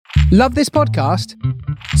Love this podcast?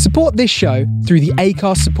 Support this show through the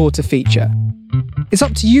Acast supporter feature. It's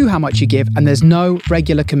up to you how much you give, and there's no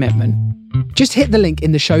regular commitment. Just hit the link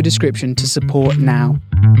in the show description to support now.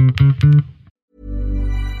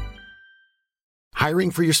 Hiring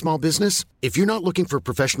for your small business? If you're not looking for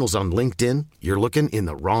professionals on LinkedIn, you're looking in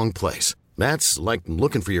the wrong place. That's like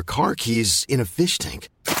looking for your car keys in a fish tank.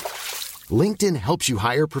 LinkedIn helps you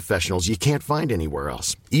hire professionals you can't find anywhere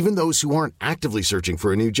else, even those who aren't actively searching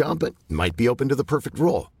for a new job but might be open to the perfect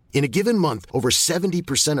role. In a given month, over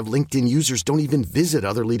 70% of LinkedIn users don't even visit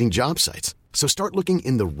other leading job sites. So start looking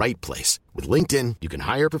in the right place. With LinkedIn, you can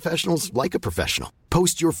hire professionals like a professional.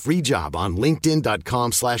 Post your free job on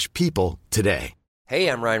linkedin.com/people today. Hey,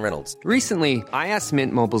 I'm Ryan Reynolds. Recently, I asked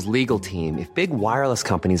Mint Mobile's legal team if big wireless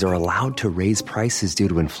companies are allowed to raise prices due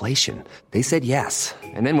to inflation. They said yes.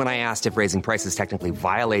 And then when I asked if raising prices technically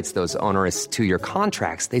violates those onerous two-year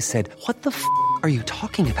contracts, they said, "What the f*** are you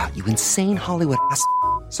talking about, you insane Hollywood ass?"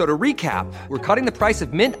 So to recap, we're cutting the price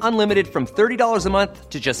of Mint Unlimited from $30 a month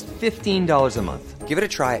to just $15 a month. Give it a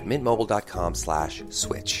try at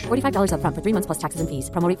mintmobile.com/switch. $45 up front for 3 months plus taxes and fees.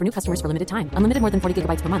 Promo rate for new customers for limited time. Unlimited more than 40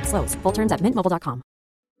 gigabytes per month. Slows full terms at mintmobile.com.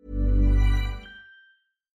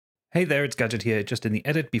 Hey there, it's Gadget here. Just in the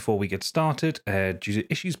edit before we get started, due to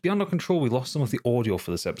issues beyond our control, we lost some of the audio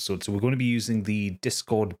for this episode, so we're going to be using the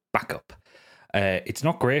Discord backup. It's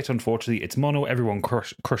not great, unfortunately. It's mono, everyone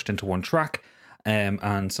crushed into one track.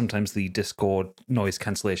 And sometimes the Discord noise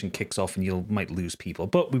cancellation kicks off and you might lose people.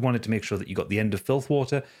 But we wanted to make sure that you got the end of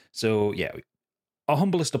Filthwater. So yeah, our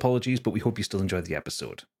humblest apologies, but we hope you still enjoyed the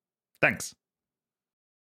episode. Thanks.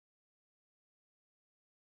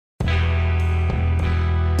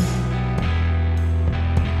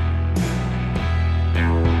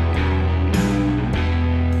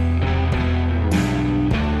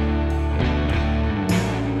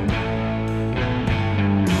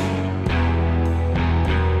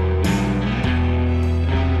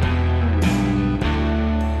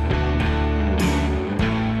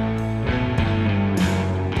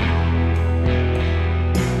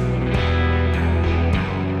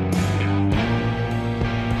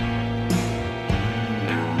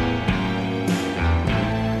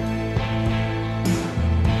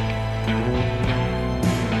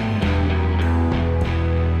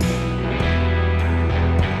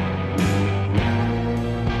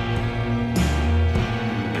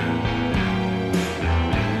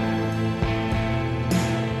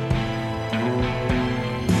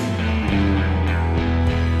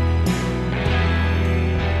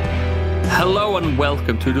 Hello and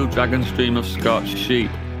welcome to the Dragon Stream of Scotch Sheep.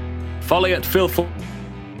 Folly at Filthwater.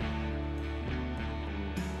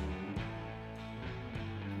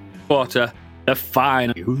 They're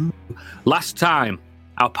fine. Last time,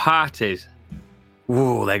 our parties,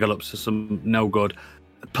 they got up to some no good.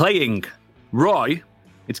 Playing Roy,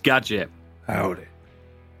 it's Gadget. Howdy.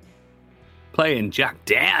 Playing Jack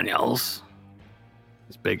Daniels,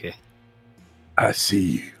 it's Biggie. I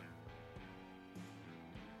see you.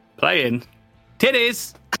 Playing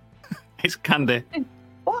Titties, it's Candy.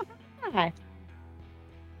 What?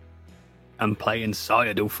 And playing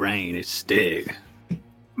Sawyer Dufresne, it's Stig.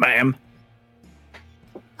 Ma'am.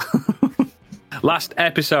 Last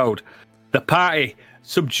episode, the party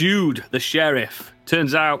subdued the sheriff.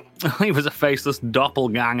 Turns out he was a faceless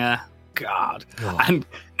doppelganger. God. Oh. And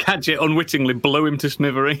Gadget unwittingly blew him to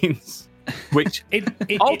smithereens, which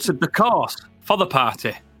altered the course for the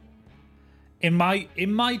party. In my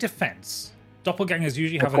defense, doppelgangers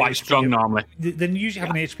usually have quite strong normally. They usually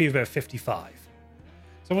have an HP of about 55.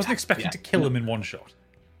 So I wasn't expecting to kill him in one shot.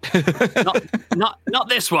 not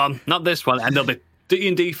this one. Not this one. And there'll be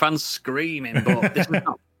D&D fans screaming, but this is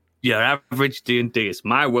not your average D&D. It's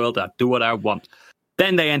my world. I do what I want.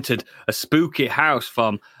 Then they entered a spooky house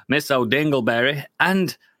from Miss O'Dingleberry,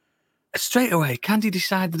 and straight away, Candy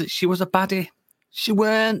decided that she was a baddie. She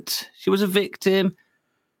weren't. She was a victim.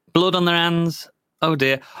 Blood on their hands. Oh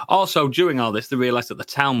dear. Also, during all this, they realised that the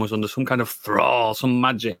town was under some kind of thrall, some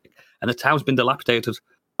magic, and the town's been dilapidated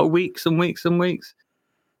for weeks and weeks and weeks.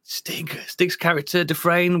 Stig's character,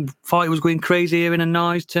 Dufresne, thought he was going crazy hearing a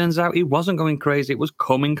noise. Turns out he wasn't going crazy. It was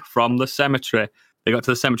coming from the cemetery. They got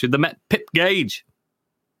to the cemetery. They met Pip Gage.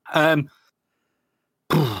 Then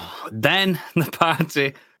the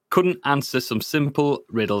party couldn't answer some simple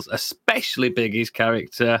riddles, especially Biggie's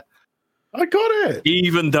character. I got it.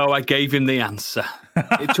 Even though I gave him the answer.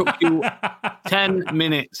 It took you 10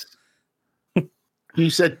 minutes. You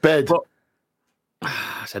said bed. But,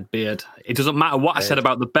 I said beard. It doesn't matter what I said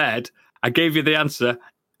about the bed. I gave you the answer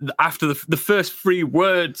after the first 3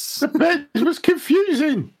 words. The bed was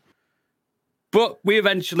confusing. But we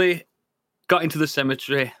eventually got into the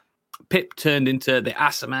cemetery. Pip turned into the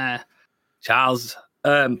Asimare, Charles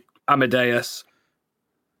Amadeus.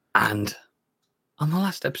 And on the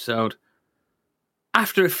last episode,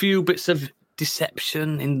 after a few bits of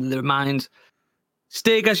deception in their minds,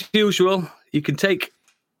 Stig, as usual, you can take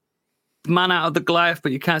the man out of the Goliath,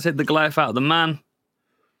 but you can't take the Goliath out of the man.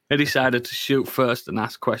 They decided to shoot first and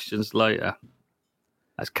ask questions later.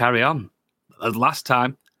 Let's carry on. As last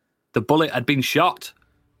time, the bullet had been shot.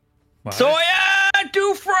 Right. Sawyer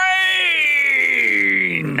Dufresne!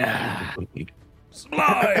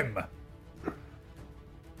 Slime!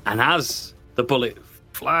 And as the bullet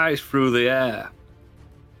flies through the air,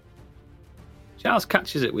 Charles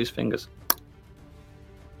catches it with his fingers.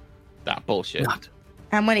 That bullshit. What?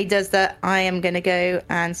 And when he does that, I am going to go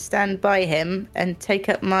and stand by him and take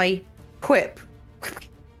up my whip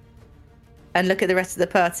and look at the rest of the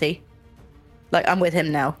party. Like, I'm with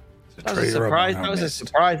him now. That was a surprise. That was a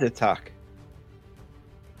surprise attack.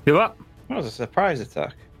 You what? That was a surprise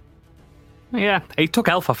attack. Yeah, he took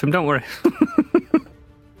health off him, don't worry.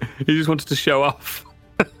 He just wanted to show off.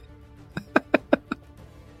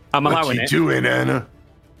 I'm What allowing you it. doing, Anna?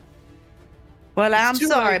 Well, I'm Too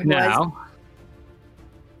sorry, late boys. now.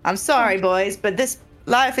 I'm sorry, boys, but this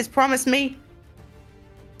life has promised me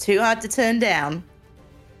too hard to turn down.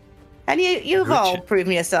 And you've all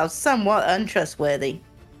proven yourselves somewhat untrustworthy.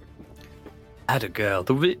 Add a girl.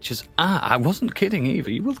 The riches are. I wasn't kidding either.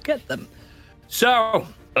 You will get them. So,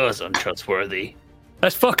 us untrustworthy.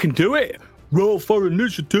 Let's fucking do it. Roll for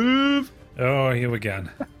initiative. Oh, here we go.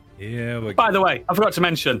 Here we go. By the way, I forgot to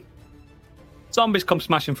mention. Zombies come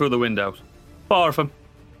smashing through the windows. 4 of them.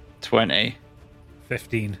 20.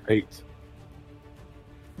 15. 8.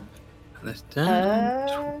 And that's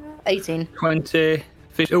 10. 18. 20.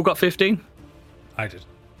 Who got 15? I did.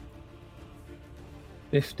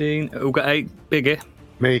 15. Who got 8? Biggie.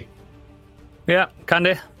 Me. Yeah,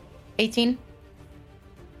 Candy. 18.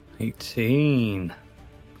 18.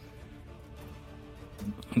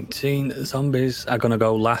 18 zombies are going to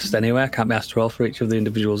go last anyway. Can't be asked to roll for each of the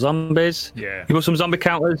individual zombies. Yeah. You got some zombie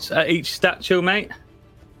counters at each statue, mate?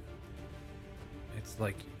 It's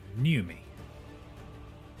like you knew me.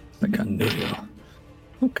 Like I knew you.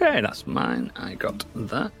 Okay, that's mine. I got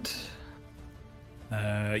that.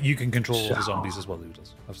 You can control all the zombies as well,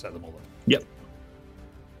 Oodles. I've set them all up. Yep.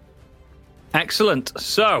 Excellent.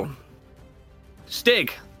 So,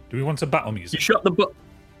 Stig, Do we want some battle you music? shot the butt.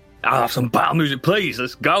 I'll have some battle music, please.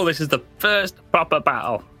 Let's go. This is the first proper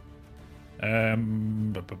battle.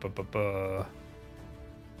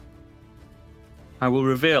 I will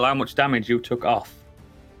reveal how much damage you took off,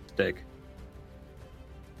 Stig.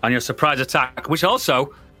 On your surprise attack, which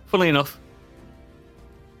also, funnily enough,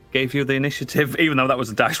 gave you the initiative, even though that was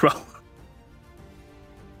a dice roll.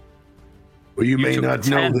 Well, you may took not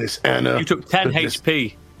 10. know this, Anna. You took 10 but this-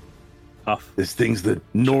 HP off. There's things that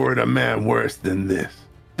gnaw at a man worse than this,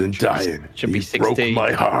 than dying. should be You broke 16.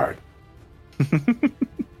 my heart.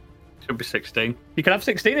 Should be 16. You can have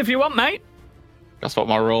 16 if you want, mate. That's what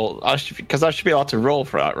my roll. Because I should be able to roll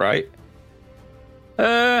for that, right?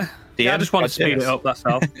 Yeah, I DM? just want to speed Yes. it up, that's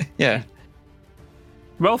all. Yeah.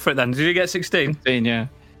 Roll for it then. Did you get 16? 16, yeah.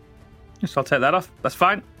 Yes, I'll take that off. That's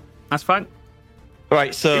fine. That's fine. Right,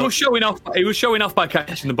 He so was showing off. He was showing off by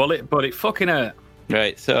catching the bullet, but it fucking hurt.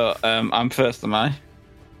 I'm first, am I?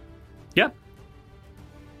 Yeah.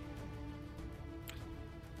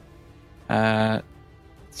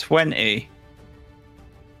 20.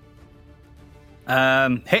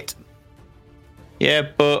 Hit. Yeah,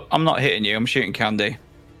 but I'm not hitting you. I'm shooting Candy.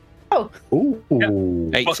 Oh,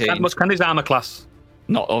 Ooh. 18. What's Candy's armor class?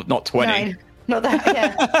 Not 20. 9. Not that,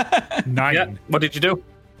 yeah. 9. Yeah. What did you do?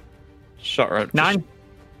 Shot her. 9.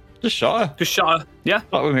 Just shot her. Just shot her. Yeah.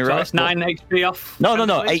 Not with me, So right? that's 9 HP off. No,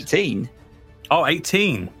 18. 18. Oh,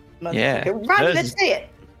 18. Yeah. Right, let's see it.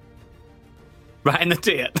 Right in the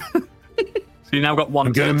tear. So you now got one.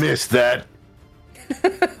 I'm gonna miss that.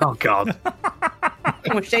 Oh God.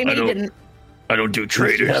 Oh, shame you didn't. I don't do Let's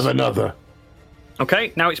have another.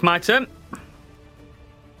 Okay, now it's my turn.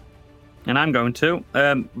 And I'm going to.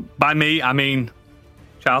 By me, I mean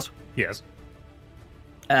Charles. Yes.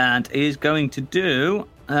 And he's going to do.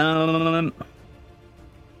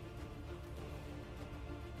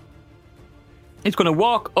 He's going to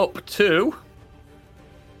walk up to.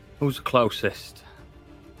 Who's the closest?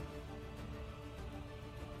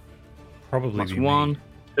 Probably That's be me. 1,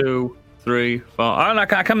 2, 3, 4. Oh,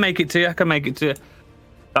 I can make it to you. I can make it to you.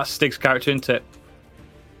 That's Stig's character, isn't it?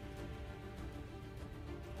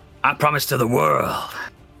 I promise to the world.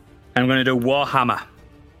 I'm going to do Warhammer.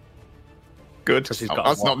 Good. He's got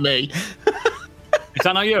That's one. not me. Is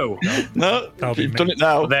that not you? No, That'll be you've me. done it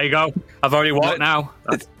now. There you go. I've already walked now.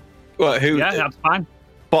 It's- What? Who? Yeah, that's fine.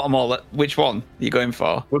 Bottom all. Which one are you going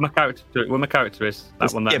for? Where my character is.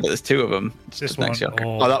 That one there. Yeah, but there's two of them. This one.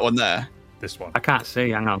 Oh, that one there. This one. I can't see.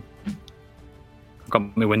 Hang on. I've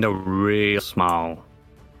got my window real small.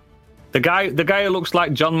 The guy who looks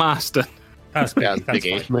like John Marston. That's Yeah, that's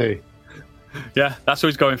biggie. fine. Me. Yeah, that's who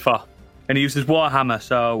he's going for. And he uses Warhammer,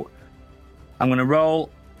 so I'm going to roll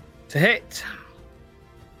to hit.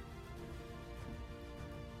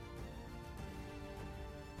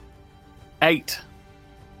 Eight.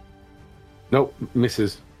 Nope,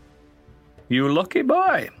 misses. You lucky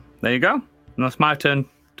boy. There you go. And that's my turn.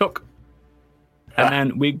 Tuck. And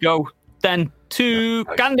then we go then to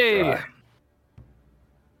Candy.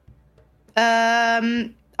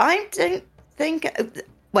 I don't think.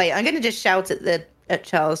 Wait, I'm going to just shout at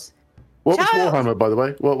Charles. What was Charles! Warhammer, by the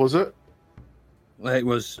way? What was it? It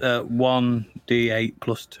was 1d8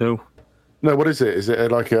 plus 2. No, what is it? Is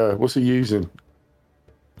it like a... What's he using?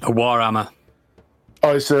 A Warhammer.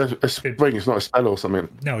 Oh, it's a spring. It's not a spell or something.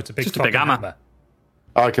 No, it's a big Just a big fucking hammer.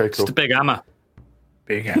 Oh, okay, cool. Just a big hammer.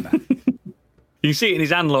 Big hammer. You can see it in his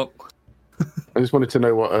hand, look. I just wanted to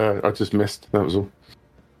know what I just missed. That was all.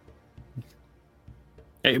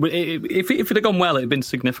 If it had gone well, it had been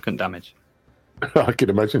significant damage. I could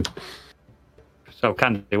imagine. So,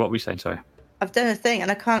 Candy, what were we saying? Sorry. I've done a thing, and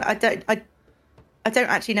I can't. I don't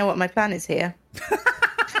actually know what my plan is here.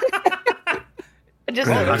 I just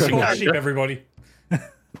That's in Sheep, character. everybody.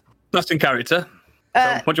 That's in character.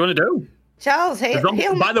 So, what do you want to do? Charles, heal.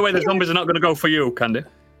 By the way, the zombies are not going to go for you, Candy.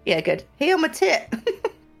 Yeah, good. Heal my tit.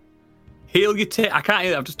 Heal your tit. I can't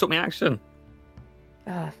heal it. I've just took my action.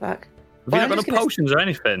 Oh fuck. Have you not got no potions or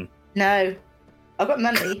anything? No, I've got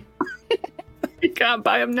money. You can't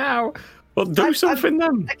buy them now. Well, do something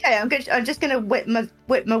then. Okay, I'm just gonna whip my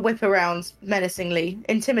whip around menacingly,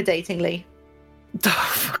 intimidatingly.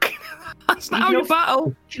 Oh, fucking. That's not how you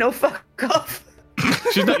battle. Fuck off.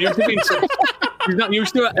 She's not used to she's not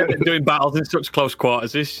used to doing battles in such close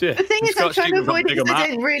quarters, is she? The thing is, I'm trying to avoid it because I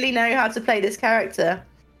didn't really know how to play this character.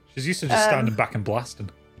 She's used to just standing back and blasting.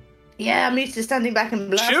 Yeah, I'm used to standing back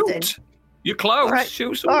and blasting. Shoot! You're close. All right.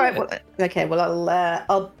 Shoot something. All right. Well, okay. Well,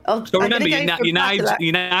 I'll. So I'm remember, gonna go for your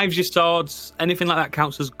knives, your swords, anything like that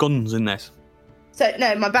counts as guns in this. So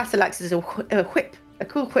no, my battle axe is a whip, a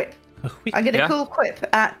cool whip. I'm gonna cool whip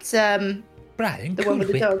at Brian, the one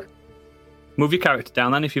with the dog. Move your character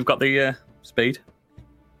down then if you've got the speed.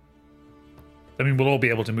 I mean, we'll all be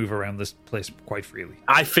able to move around this place quite freely.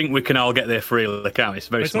 I think we can all get there freely, can't we? It's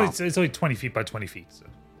very small. It's only 20 feet by 20 feet. So.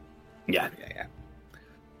 Yeah.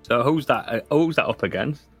 So who's that? Who's that up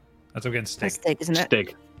against? That's against Stig. That's Stig, isn't it?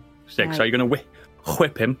 Stig. Right. So you're going to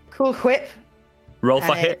whip him. Cool whip. Roll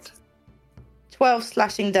for And hit. it's 12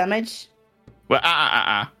 slashing damage. Well,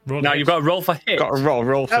 Roll Now it. you've got to roll for hit. Got to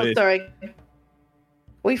roll for Oh, it. sorry.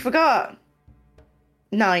 We forgot.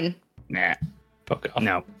 9. Nah. Fuck it off.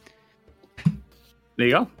 No. There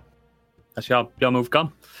you go. That's your move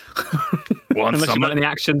gone. Unless you've got any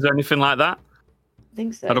actions or anything like that. I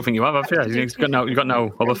think so. I don't think you have you? You've got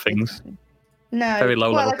no other things. No. Very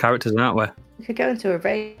low level I characters, aren't we? could go into a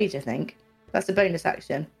rage, I think. That's a bonus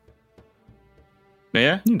action.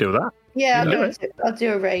 Yeah? You can do that. Yeah, Yeah. I'll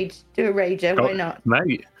do a rage. Do a rager. Why not?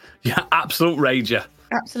 Mate. Yeah, absolute rager.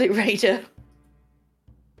 Absolute rager.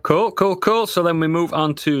 Cool. So then we move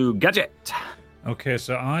on to Gadget. Okay,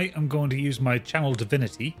 so I am going to use my channel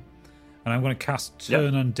divinity, and I'm going to cast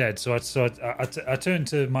Turn Undead. So I turn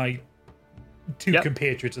to my two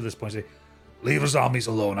compatriots at this point and say, "Leave us armies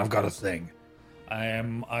alone. I've got a thing."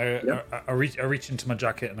 I reach into my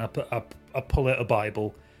jacket and I pull out a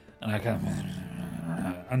Bible, and I kind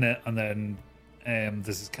of, and then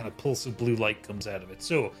this is kind of pulse of blue light comes out of it.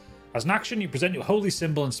 So, as an action, you present your holy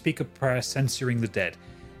symbol and speak a prayer censoring the dead.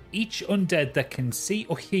 Each undead that can see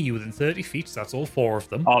or hear you within 30 feet, so that's all 4 of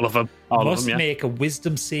them, All of them, must yeah. make a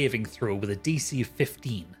wisdom saving throw with a DC of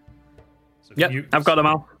 15. So I've got them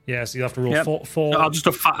all. Yeah, so you have to roll four I'll just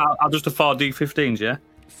do 4 D15s, yeah?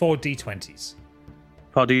 4 D20s.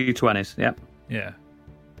 4 D20s, yep. Yeah.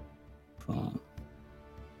 4.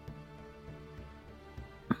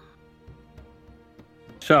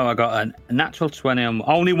 So I got a natural 20.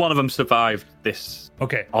 Only one of them survived this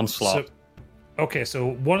onslaught.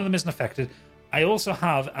 So one of them isn't affected. I also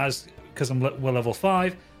have, because I'm level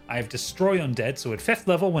 5, I have Destroy Undead. So at 5th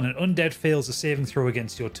level, when an undead fails a saving throw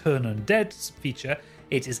against your Turn Undead feature,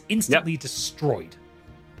 it is instantly destroyed.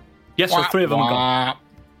 Yes, so 3 of them are gone.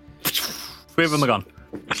 3 of them are gone.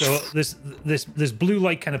 So this blue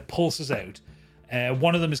light kind of pulses out.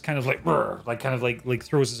 One of them is kind of like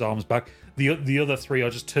throws his arms back. The other 3 are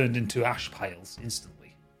just turned into ash piles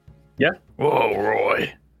instantly. Yeah. Whoa,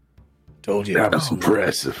 Roy. Told you. That was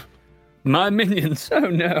impressive. My minions. Oh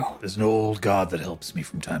no. There's an old god that helps me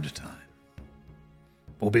from time to time.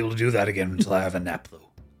 Won't be able to do that again until I have a nap, though.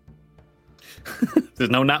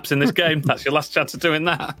 There's no naps in this game. That's your last chance of doing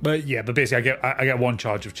that. But basically, I get one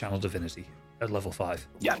charge of Channel Divinity at level 5.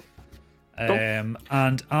 Yeah. And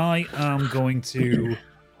I am going to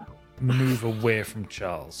move away from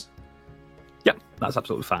Charles. Yep, that's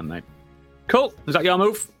absolutely fine, mate. Cool. Is that your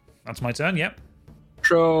move? That's my turn. Yep.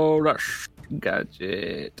 So rush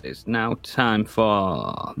gadget. It's now time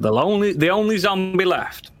for the only zombie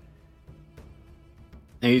left.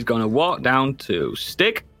 He's going to walk down to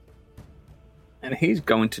Stig. And he's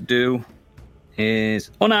going to do his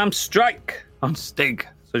unarmed strike on Stig.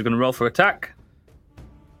 So he's going to roll for attack.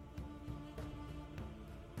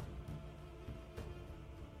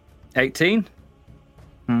 $18.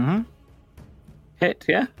 Mm-hmm. Hit,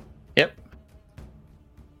 yeah? Yep.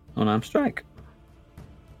 Unarmed strike.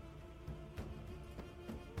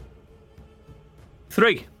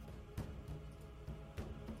 3.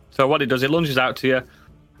 So what it does, it lunges out to you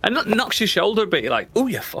and knocks your shoulder a bit. You're like, ooh,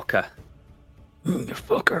 you fucker. Ooh, you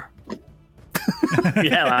fucker.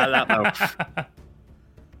 Yeah, like that, though.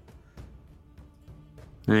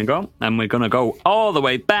 There you go. And we're going to go all the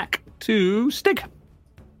way back to Stig.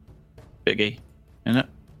 Biggie, isn't it?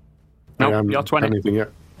 No, you're 20. Anything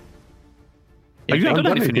yet? Have you not done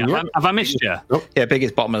done anything anything yet? yet. Have I missed you? Nope. Yeah,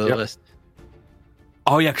 Biggie's bottom of the Yep. list.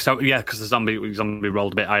 Oh, yeah, because the zombie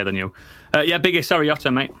rolled a bit higher than you. Yeah, Biggie, sorry, your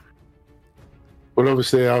turn, mate. Well,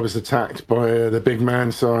 obviously, I was attacked by the big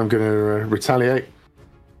man, so I'm going to retaliate.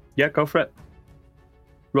 Yeah, go for it.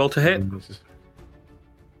 Roll to hit.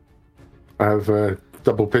 I have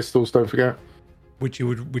double pistols, don't forget. Which you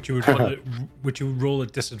would roll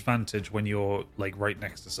at disadvantage when you're like right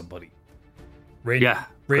next to somebody. Yeah,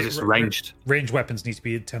 because it's ranged. Ranged weapons need to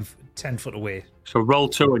be 10 foot away. So roll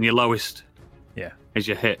 2 and your lowest Yeah. is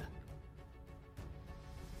your hit.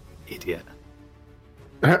 Idiot.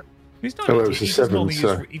 He's not. Oh, it he, was a he doesn't 7, normally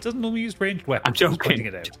so- use, he doesn't normally use ranged weapons. I'm He's joking. pointing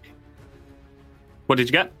it out. What did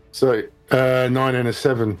you get? So 9 and a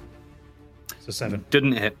 7. So 7.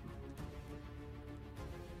 Didn't hit.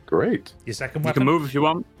 Great. Your second You weapon. can move if you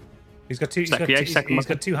want. He's got two. Second He's weapon.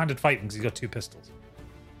 got two-handed fighting because he's got 2 pistols.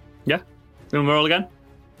 Yeah. You want to roll again?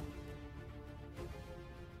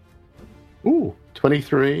 Ooh,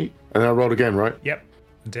 23. And I rolled again, right? Yep.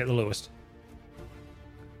 And take the lowest.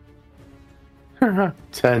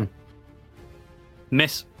 10.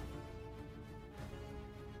 Miss.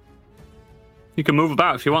 You can move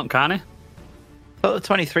about if you want, can't you? I thought the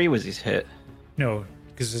 23 was his hit. No,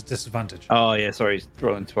 because it's disadvantage. Oh, yeah, sorry. He's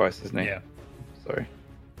rolling twice, isn't he? Yeah. Sorry.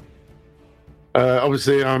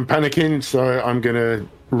 Obviously, I'm panicking, so I'm going to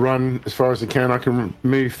run as far as I can. I can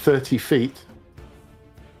move 30 feet.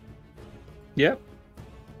 Yep.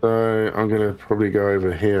 So I'm going to probably go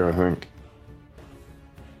over here, I think.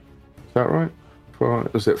 Is that right?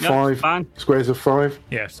 Was it Yeah, 5? fine. Squares of 5?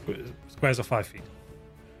 Yeah. Squares are 5 feet.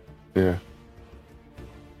 Yeah.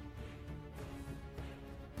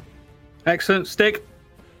 Excellent. Stick.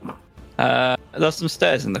 There's some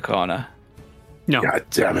stairs in the corner. No. God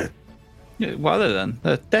damn it. Yeah, what are they then?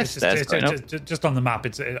 There's stairs going up. Just on the map.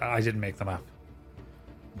 I didn't make the map.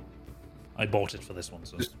 I bought it for this one.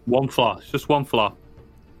 So. Just one floor. It's just one floor.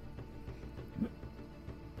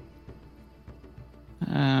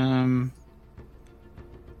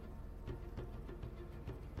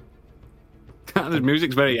 The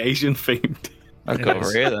music's very Asian themed. I'll go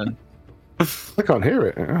over here then. I can't hear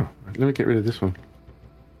it. Oh, let me get rid of this one.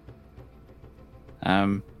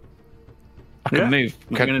 I can move.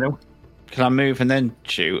 What are you gonna do? Can I move and then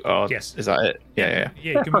shoot? Or Yes. Is that it? Yeah.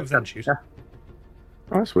 Yeah, you can move then shoot. Oh,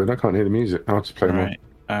 that's weird. I can't hear the music. I'll just play more. Right.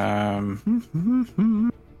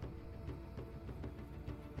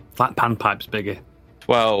 Flat panpipes, Biggie.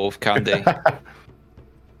 12, Candy.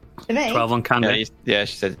 To me? 12 on Candy. Yeah,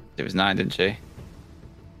 she said it was 9, didn't she?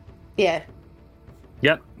 Yeah.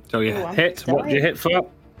 Yep. So you Ooh, I'm hit. What do you hit for?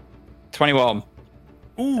 21.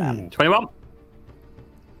 Ooh. 21.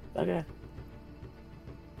 Okay.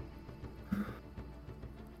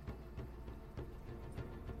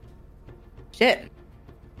 Shit.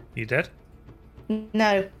 You dead?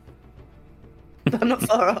 No. But I'm not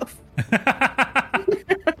far off.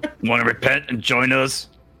 Want to repent and join us?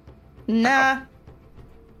 Nah.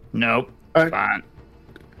 Nope. Uh, Fine.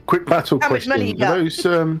 Quick battle How much question. money you got?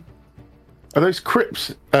 Are those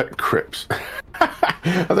crypts? Crypts.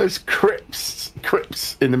 Are those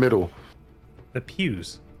crypts in the middle? The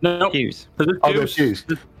pews. No. Hughes. Oh, they're pews. Is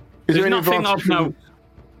There's there any nothing advantage of note. from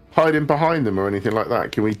hiding behind them or anything like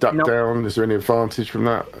that? Can we duck Nope. down? Is there any advantage from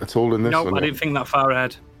that at all in this? No, or I not? didn't think that far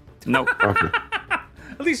ahead. No. Okay.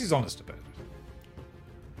 At least he's honest about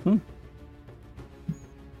it.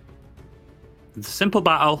 It's a simple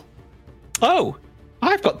battle. Oh,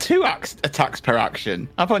 I've got 2 attacks per action.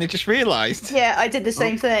 I've only just realised. Yeah, I did the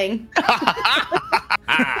same thing.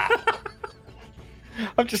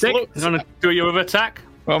 I've just Stick, looked. you want to do your other attack?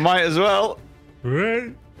 Well, might as well.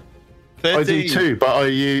 Right. 13. I do too, but I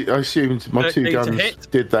assumed my 2 It's a guns hit.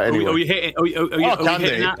 did that anyway. Oh, you hitting? Oh, you hitting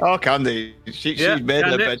Candy. that? Oh, Candy. She Yeah, made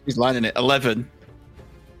her Candy. bed. She's lining it. 11.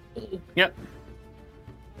 Yep.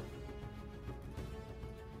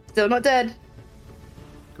 Still not dead.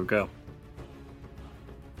 Good girl.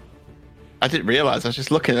 I didn't realise. I was just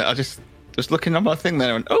looking at. I just looking on my thing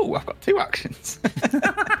there, and oh, I've got 2 actions.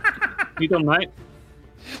 You done, mate?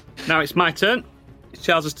 Now it's my turn. It's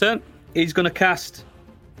Charles's turn. He's going to cast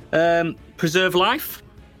Preserve Life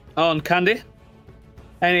on Candy.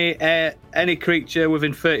 Any creature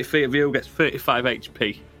within 30 feet of you gets 35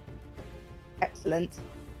 HP. Excellent.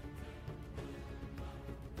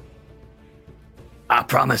 I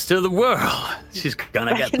promise to the world, she's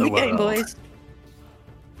gonna Back get in the the game, world. boys.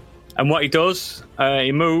 And what he does,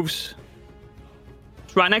 he moves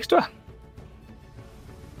right next to her.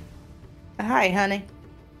 Hi, honey.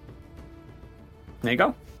 There you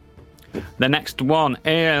go. The next one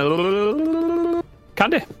is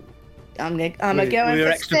Candy. I'm going With your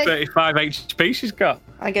for extra Stig. 35 HP she's got.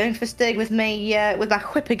 I'm going for Stig with me with my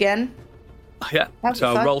whip again. Yeah. That'd be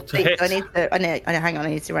So fun. roll to Wait, hit. I need to. Hang on. I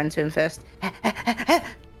need to run to him first.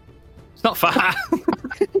 It's not far.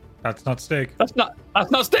 That's not Stig. That's not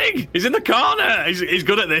Stig. He's in the corner. He's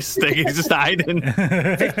good at this, Stig. He's just hiding.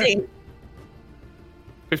 15.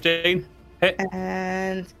 15. Hit.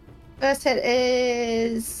 And first hit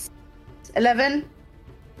is 11.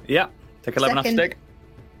 Yeah. Take 11 off Second. Stig.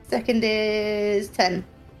 Second is 10.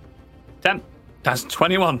 10. That's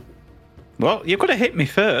 21. Well, you could have hit me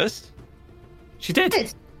first. She did.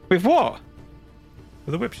 Good. With what?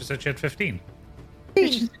 With the whip, she said she had 15. Well,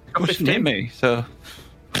 she didn't hit me, so.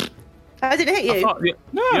 I didn't hit I you. thought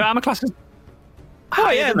No. your armor class is Oh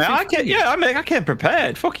higher yeah, than man. I 15. came. I came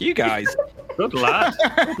prepared. Fuck you guys. Good lad.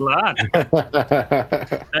 Good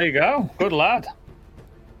lad. There you go. Good lad.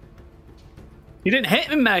 You didn't hit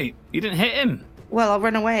him, mate. You didn't hit him. Well, I'll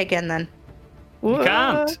run away again then. You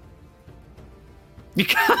can't. You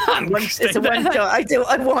can't. It's a one shot. I do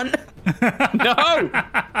what I want. No.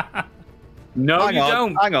 No, Hang you on.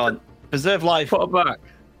 don't. Hang on. Preserve life. Put it back.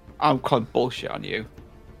 I'm calling bullshit on you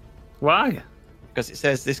Why? because it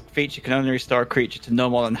says this feature can only restore a creature to no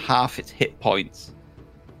more than half its hit points,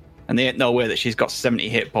 and there ain't no way that she's got 70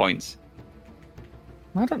 hit points.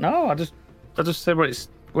 I don't know. I just said what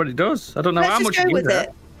it does. I don't know Let's how just much go you with give it.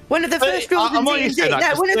 One of the first Thirty- rules in I'm only D&D. saying that No,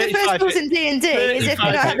 'cause one of the first 35 rules in D&D is if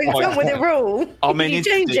you're not 35 having fun with a rule, I mean, you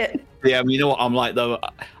change it. Yeah, I mean, you know what I'm like though.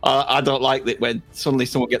 I don't like it when suddenly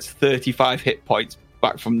someone gets 35 hit points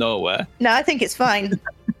back from nowhere. No, I think it's fine.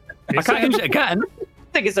 I can't use it again.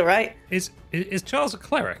 I think it's all right. Is Charles a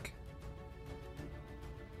cleric?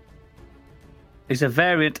 He's a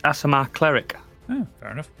variant Asimar cleric. Oh,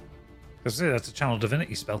 fair enough. Because that's a channel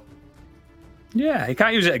divinity spell. Yeah, he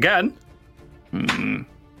can't use it again.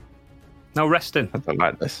 No resting. I don't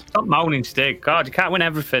like this. Stop moaning, Stig. God, you can't win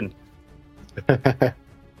everything.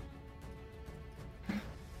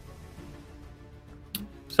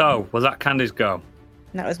 So, was that Candy's go?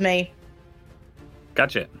 That was me.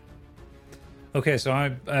 Gadget. Okay, so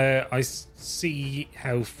I see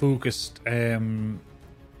how focused Titiana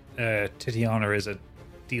is at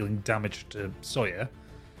dealing damage to Sawyer.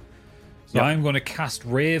 So Yep. I'm going to cast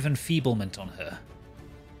Rave Enfeeblement on her.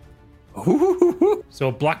 Ooh. So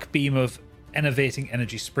a black beam of enervating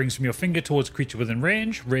energy springs from your finger towards a creature within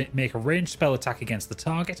range. Make a ranged spell attack against the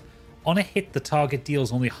target. On a hit, the target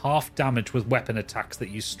deals only half damage with weapon attacks that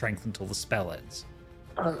use strength until the spell ends.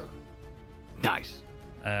 Nice.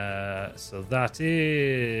 So that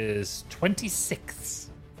is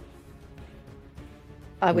 26.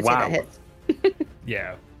 I would Wow. say that hits.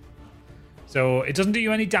 Yeah. So it doesn't do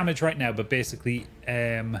you any damage right now, but basically,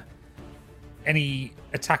 any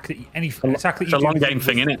attack that you It's a long game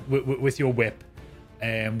thing, innit? with your whip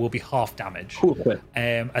will be half damage. Cool.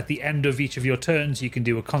 At the end of each of your turns, you can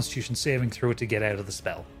do a Constitution saving throw to get out of the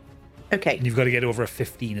spell, Okay. and you've got to get over a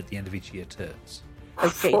 15 at the end of each of your turns.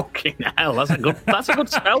 Okay. Fucking hell, that's a good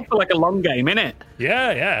spell for like a long game, innit?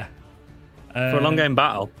 Yeah, yeah. For a long game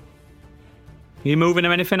battle. Are you moving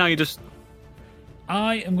or anything? Or are you just?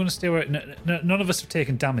 I am going to stay where. None of us have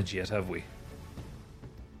taken damage yet, have we?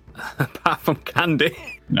 Apart from Candy.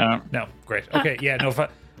 No. No, great. Okay, yeah, no,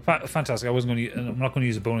 fantastic. I'm not going to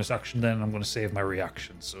use a bonus action. Then I'm going to save my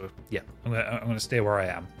reaction. So yeah, I'm going to stay where I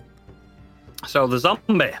am. So the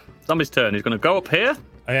zombie's turn. He's going to go up here.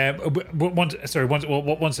 Once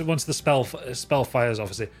the spell fires,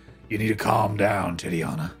 obviously, You need to calm down,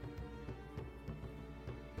 Titiana.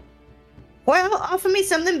 Well, offer me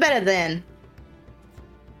something better then.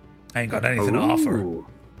 I ain't got anything to offer.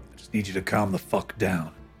 I just need you to calm the fuck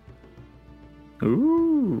down.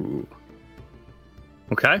 Ooh.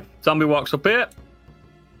 Okay. Zombie walks up here.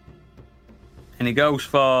 And he goes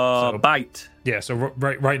for bite. Yeah, so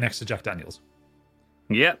right next to Jack Daniels.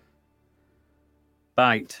 Yep.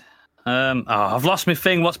 Bite. I've lost my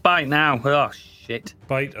thing. What's bite now? Oh shit.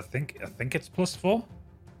 Bite, I think it's +4.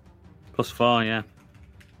 +4, yeah.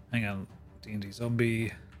 Hang on. D&D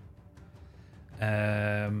zombie.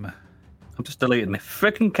 I've just deleted my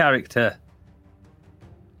freaking character.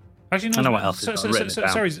 Actually, no. I know what else.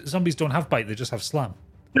 Sorry, zombies don't have bite. They just have slam.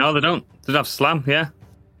 No, they don't. They have slam. Yeah.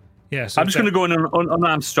 Yeah. So I'm just going to go in on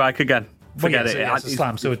unarmed strike again. Forget it. Yeah, it's a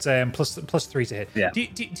slam. So it's +3 to hit. Yeah. Do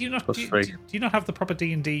you not Plus do three. you not have the proper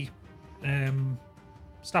D&D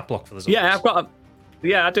stat block for the zombies? Yeah, I've got.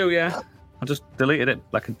 Yeah, I do. Yeah. I just deleted it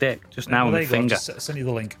like a dick just now with my finger. Just send you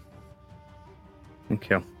the link. Thank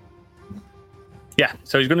you. Yeah,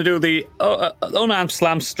 so he's going to do the unarmed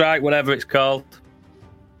slam strike, whatever it's called.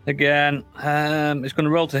 Again, he's going to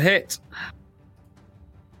roll to hit.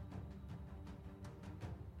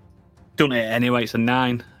 Don't hit anyway, it's a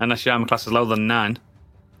 9. Unless your armor class is lower than 9.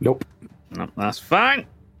 Nope. No, that's fine.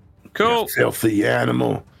 Cool. You filthy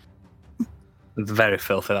animal. It's very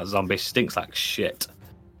filthy, that zombie. Stinks like shit.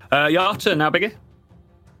 Your turn now, Biggie.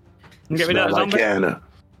 You get rid of that Smell zombie? Like Anna.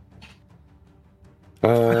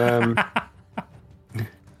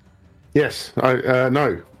 Yes.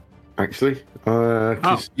 No, actually.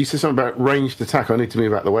 You said something about ranged attack. I need to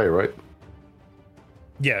move out of the way, right?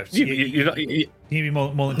 Yeah. So You you need to be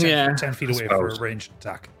more than 10 feet away for a ranged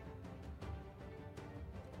attack.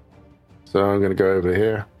 So I'm going to go over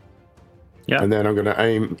here. Yeah. And then I'm going to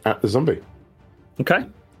aim at the zombie. Okay.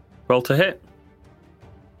 Roll to hit.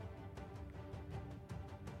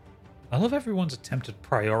 I love everyone's attempted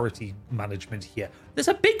priority management here. There's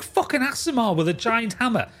a big fucking Asimar with a giant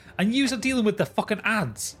hammer, and you are dealing with the fucking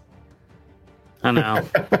ads. I know.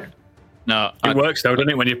 No, it works though, doesn't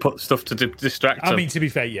it, when you put stuff to distract them? I mean, to be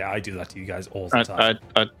fair, yeah, I do that to you guys all the time.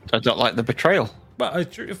 I don't like the betrayal.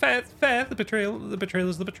 But fair. The betrayal is the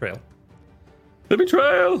betrayal. The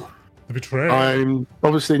betrayal. The betrayal. I'm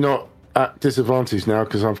obviously not at disadvantage now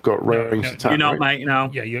because I've got ranged attack. You're not, right? mate,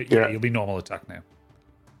 no. Yeah, you'll be normal attack now.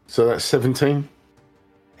 So that's 17.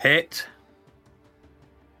 Hit.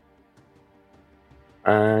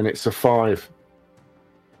 And it's a 5.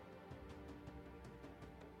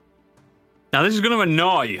 Now, this is going to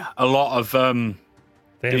annoy a lot of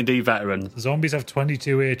D&D veterans. Zombies have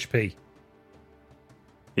 22 HP.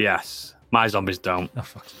 Yes. My zombies don't. Oh,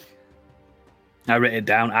 fuck. I wrote it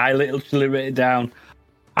down. I literally wrote it down.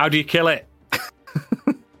 How do you kill it?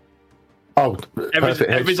 Oh,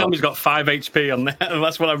 every zombie's got 5 HP on there.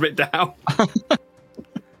 That's what I've written down.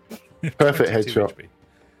 Perfect headshot. HP.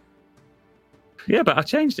 Yeah, but I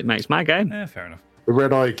changed it, mate. It's my game. Yeah, fair enough. The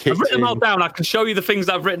red eye kicked I've written them all in. down. I can show you the things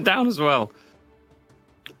I've written down as well.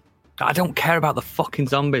 I don't care about the fucking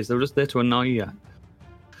zombies. They're just there to annoy you.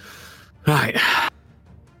 Right.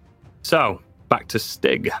 So, back to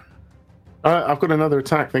Stig. I've got another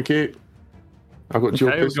attack, thank you. I've got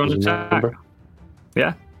dual Okay, pistols. you want to attack?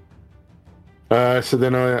 Yeah. So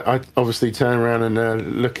then I obviously turn around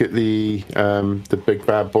and look at the big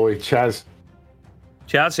bad boy, Chaz.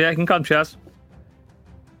 Chaz, yeah, you can come, Chaz.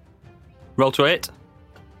 Roll to hit.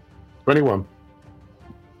 21.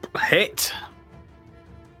 Hit.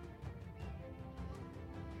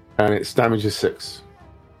 And its damage is 6.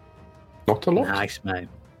 Not a lot. Nice, mate.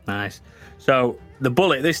 Nice. So, the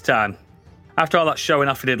bullet this time, after all that showing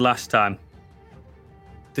off he did last time,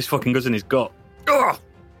 this fucking goes in his gut. Ugh!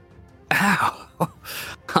 Ow.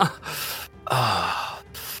 Oh,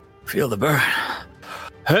 feel the burn.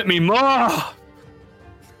 Hurt me more.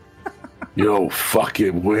 You're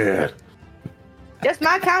fucking weird. Just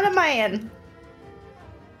my kind of man.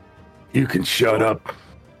 You can shut up.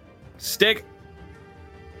 Stick.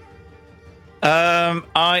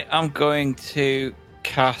 I am going to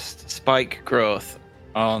cast Spike Growth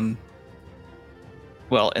on,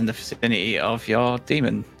 in the vicinity of your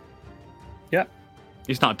demon. Yeah.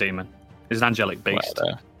 He's not a demon. He's an angelic beast.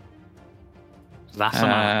 That's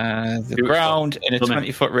the ground in a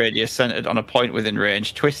 20-foot radius centered on a point within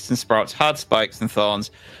range twists and sprouts hard spikes and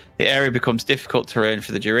thorns. The area becomes difficult terrain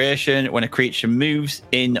for the duration. When a creature moves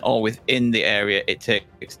in or within the area, it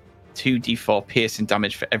takes 2d4 piercing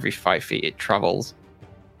damage for every 5 feet it travels.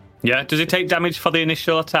 Yeah, does it take damage for the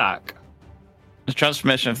initial attack? The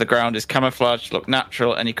transformation of the ground is camouflaged to look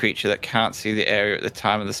natural. Any creature that can't see the area at the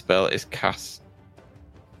time of the spell is cast.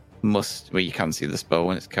 Well, you can see the spell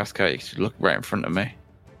when it's cast. You should look right in front of me.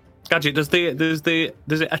 Gadget, does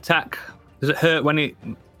it attack? Does it hurt when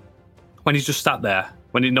he's just sat there?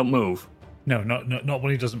 When he don't move? No, not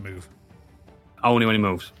when he doesn't move. Only when he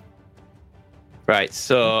moves. Right.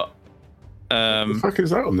 So, What the fuck is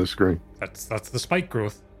that on the screen? That's the spike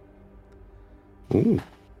growth. Ooh.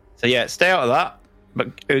 So yeah, stay out of that.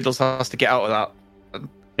 But Oodles has to get out of that.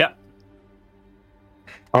 Yeah.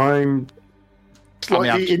 I'm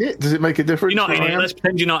slightly in it. Does it make a difference? You're not in it. Let's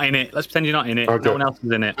pretend you're not in it. Okay. No one else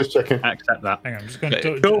is in it. Just checking. I accept that. Hang on, I'm just going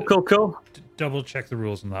to Cool. double check the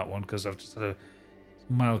rules on that one because I've just had a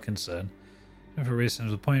mild concern. If a race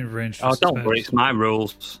into the point of range. Oh, don't worry, it's my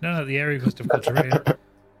rules. No, the area goes difficult terrain.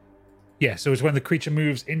 Yeah, so it's when the creature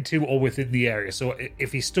moves into or within the area. So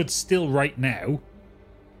if he stood still right now,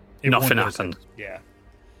 nothing happens. Yeah.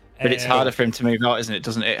 But it's harder for him to move out, isn't it?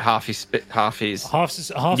 Doesn't it? Half his his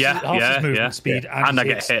movement speed, and I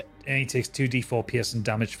get hit. And he takes 2d4 piercing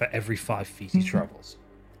damage for every 5 feet he travels.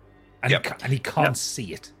 And he can't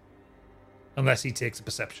see it unless he takes a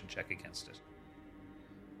perception check against it.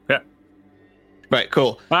 Yeah. Right.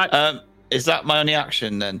 Cool. Right. Is that my only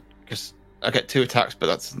action then? Because I get 2 attacks, but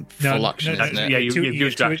that's full action, isn't it? Yeah, you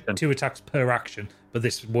use your action. 2 attacks per action, but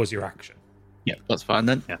this was your action. Yeah, that's fine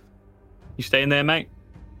then. Yeah. You staying there, mate?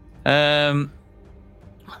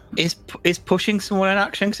 Is pushing someone an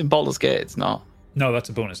action? Because in Baldur's Gate, it's not. No, that's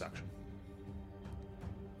a bonus action.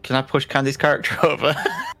 Can I push Candy's character over?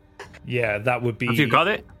 Yeah, that would be. Have you got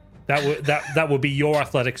it? That would be your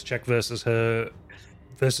athletics check versus her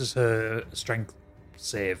strength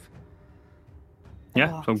save.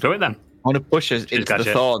 Yeah, so do it then. I want to push her into the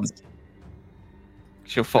thorns.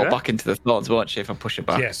 She'll fall back into the thorns, won't she, if I push her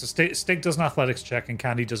back? Yeah, so Stig does an athletics check and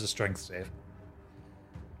Candy does a strength save.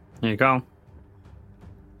 There you go.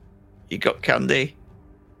 You got Candy.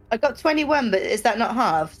 I got 21, but is that not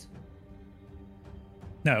halved?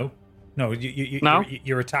 No, No?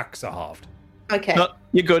 your attacks are halved. Okay. No,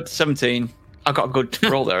 you're good. 17. I got a good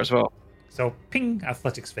roll there as well. So, ping,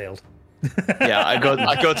 athletics failed. Yeah, I go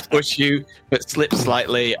to push you, but slip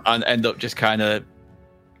slightly and end up just kind of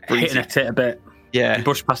hitting a tit a bit. Yeah, you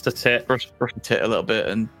brush past the tit, brush the tit a little bit,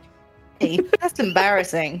 and that's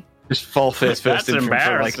embarrassing. Just fall face first That's in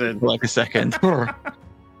embarrassing. for like a second.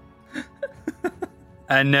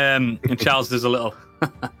 And Charles does a little.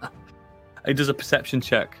 He does a perception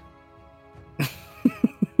check.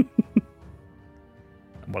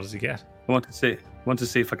 What does he get? I want to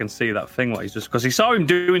see if I can see that thing. What he's just because he saw him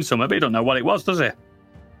doing something, but he don't know what it was, does he?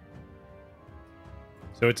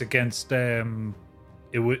 So it's against. You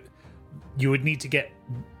would need to get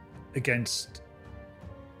against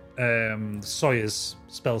Sawyer's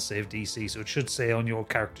spell save DC. So it should say on your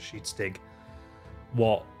character sheet, Stig,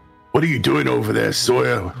 what are you doing over there,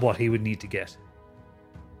 Sawyer? What he would need to get.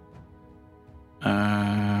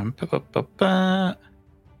 If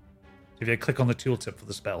you click on the tooltip for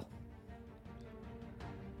the spell.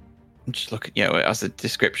 I'm just looking, as a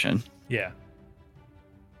description. Yeah.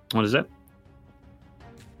 What is it?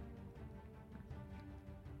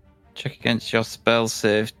 Check against your spell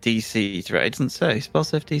save DC. Right, it doesn't say spell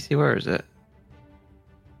save DC. Where is it?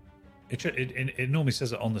 It normally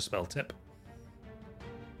says it on the spell tip.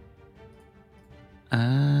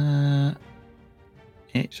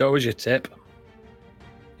 Show us your tip.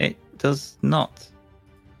 It does not.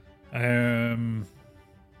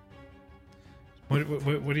 What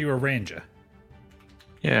are you, a ranger?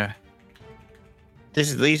 Yeah.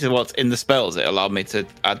 These are what's in the spells that allowed me to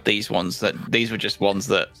add these ones. That these were just ones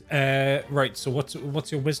that. Right. So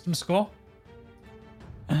what's your wisdom score?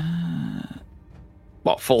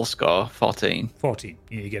 What full score? 14. 14.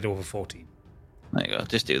 Yeah, you get over 14. There you go.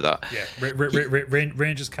 Just do that. Yeah.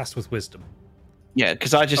 Rangers cast with wisdom. Yeah,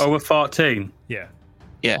 because I just over 14. Yeah.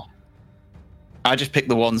 Yeah. I just picked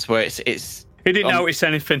the ones where it's. He didn't notice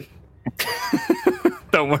anything.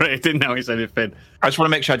 Don't worry, I didn't notice anything. I just want to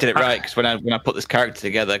make sure I did it right because when I put this character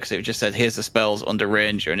together, because it just said here's the spells under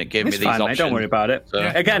Ranger and it gave me these options. Mate, don't worry about it.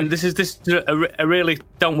 So, Again, this is a really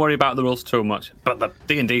don't worry about the rules too much. But the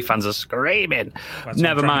D&D fans are screaming.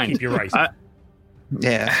 Never mind. Keep you right.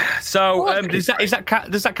 Yeah. So does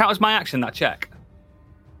that count as my action? That check.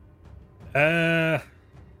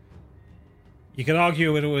 You could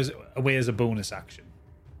argue it was away as a bonus action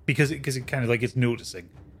because it kind of like it's noticing.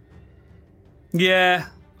 Yeah.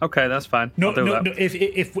 Okay, that's fine. No.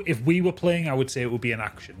 If we were playing, I would say it would be an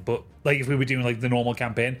action. But like if we were doing like the normal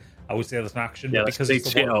campaign, I would say that's an action. Yeah, but because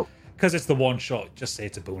it's the one shot, just say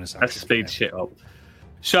it's a bonus action. Let's speed shit up.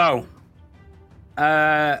 So,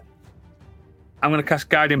 I'm going to cast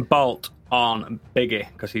Guiding Bolt on Biggie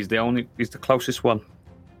because he's the closest one.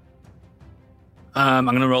 I'm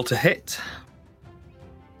going to roll to hit.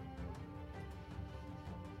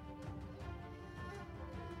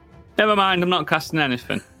 Never mind, I'm not casting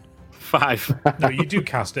anything. 5. No, you do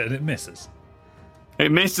cast it and it misses.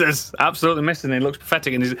 It misses. Absolutely misses. And he looks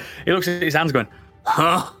pathetic. And he looks at his hands going,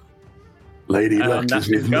 huh? Lady Luck is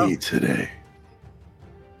with me today.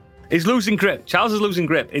 He's losing grip. Charles is losing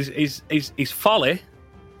grip. He's Folly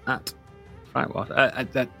at... Right, what?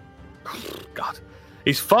 God.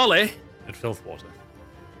 He's Folly... At Filthwater.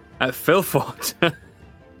 At Filthwater.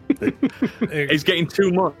 He's getting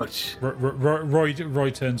too much.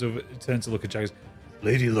 Roy turns to look at Jags.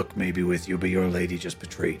 Lady Luck may be with you, but your lady just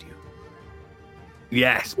betrayed you.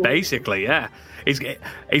 Yes, basically, yeah.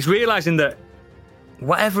 He's realizing that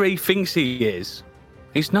whatever he thinks he is,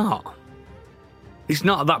 he's not. He's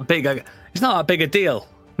not that big. It's not that big a deal.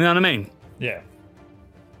 You know what I mean? Yeah.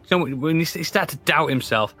 So when he starts to doubt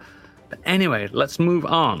himself. But anyway, let's move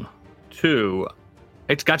on to.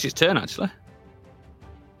 It's Gadget's turn, actually.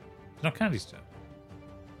 It's not Candy's turn.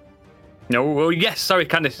 No, well, yes, sorry,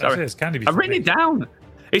 Candy. Sorry. It's Candy. I've written it down.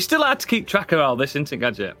 It's still hard to keep track of all this, isn't it,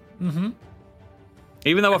 Gadget? Mm-hmm.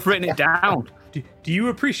 Even though I've written it down. Do you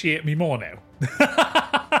appreciate me more now?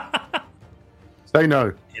 Say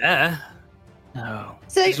no. Yeah. No.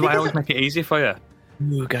 So this is why I always make it easy for you.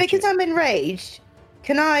 Ooh, because I'm enraged,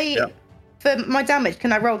 can I, for my damage,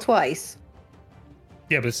 can I roll twice?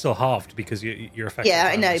 Yeah, but it's still halved because you're affected. Yeah,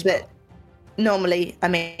 I know, but normally, I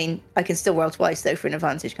mean, I can still roll twice, though, for an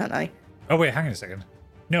advantage, can't I? Oh, wait, hang on a second.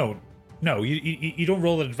 No, you don't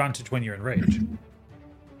roll an advantage when you're in rage.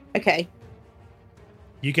 Okay.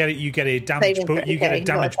 You get a damage bonus. You get a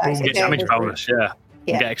damage bonus. You get damage bonus, yeah.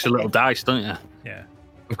 You get extra little dice, don't you? Yeah.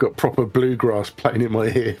 I've got proper bluegrass playing in my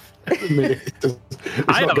ear at the minute.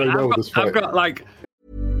 I've got like...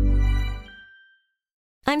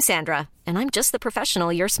 I'm Sandra, and I'm just the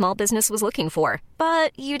professional your small business was looking for.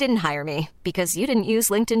 But you didn't hire me because you didn't use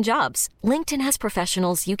LinkedIn Jobs. LinkedIn has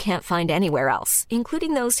professionals you can't find anywhere else,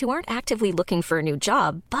 including those who aren't actively looking for a new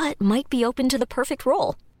job, but might be open to the perfect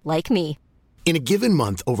role, like me. In a given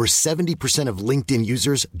month, over 70% of LinkedIn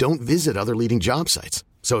users don't visit other leading job sites.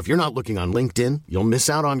 So if you're not looking on LinkedIn, you'll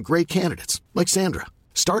miss out on great candidates like Sandra.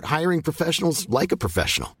 Start hiring professionals like a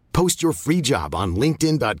professional. Post your free job on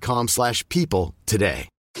linkedin.com/people today.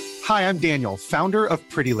 Hi, I'm Daniel, founder of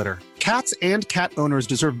Pretty Litter. Cats and cat owners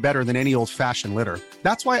deserve better than any old-fashioned litter.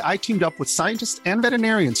 That's why I teamed up with scientists and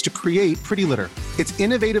veterinarians to create Pretty Litter. Its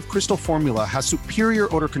innovative crystal formula has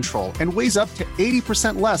superior odor control and weighs up to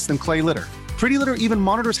 80% less than clay litter. Pretty Litter even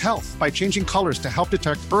monitors health by changing colors to help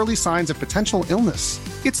detect early signs of potential illness.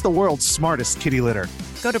 It's the world's smartest kitty litter.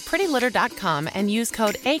 Go to prettylitter.com and use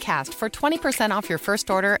code ACAST for 20% off your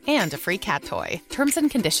first order and a free cat toy. Terms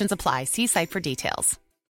and conditions apply. See site for details.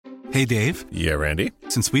 Hey, Dave. Yeah, Randy.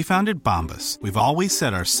 Since we founded Bombas, we've always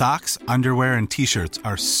said our socks, underwear, and T-shirts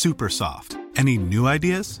are super soft. Any new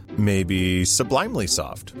ideas? Maybe sublimely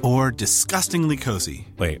soft. Or disgustingly cozy.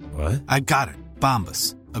 Wait, what? I got it.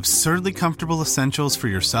 Bombas. Absurdly comfortable essentials for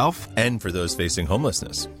yourself and for those facing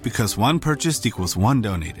homelessness. Because one purchased equals one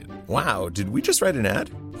donated. Wow, did we just write an ad?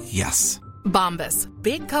 Yes. Bombas.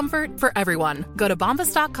 Big comfort for everyone. Go to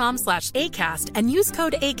bombas.com/ACAST and use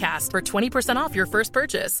code ACAST for 20% off your first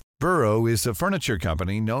purchase. Burrow is a furniture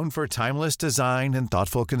company known for timeless design and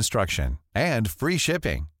thoughtful construction and free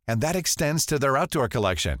shipping. And that extends to their outdoor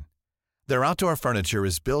collection. Their outdoor furniture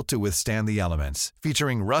is built to withstand the elements,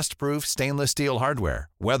 featuring rust-proof stainless steel hardware,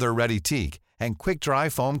 weather-ready teak, and quick-dry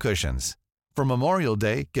foam cushions. For Memorial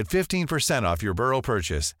Day, get 15% off your Burrow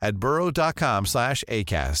purchase at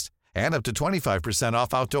burrow.com/ACAST and up to 25%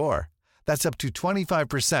 off outdoor. That's up to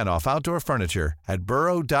 25% off outdoor furniture at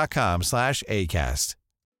burrow.com/ACAST.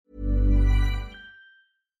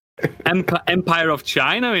 Empire of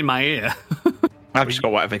China in my ear. I've just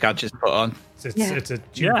got whatever Gadget's put on. It's a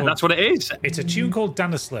tune that's what it is. It's a tune called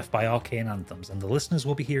Danislef by Arcane Anthems, and the listeners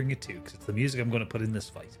will be hearing it too, because it's the music I'm going to put in this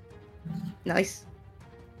fight. Nice.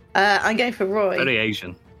 I'm going for Roy. Very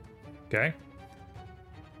Asian. Okay.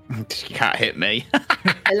 You can't hit me.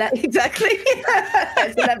 Exactly.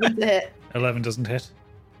 It's 11 to hit. 11 doesn't hit.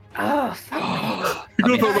 Oh, fuck. You're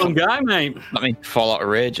going for the wrong guy, mate. I mean, fall out of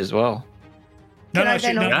rage as well. No,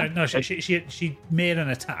 she made an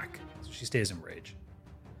attack. So she stays in rage.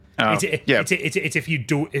 Oh, it's if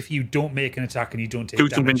you don't make an attack and you don't take do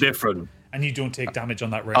damage, something different, and you don't take damage on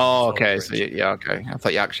that range. Oh, okay. So okay. I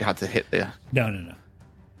thought you actually had to hit there. No.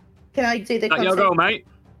 Can I do the con save? Go, mate.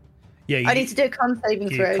 Yeah, I need to do a con saving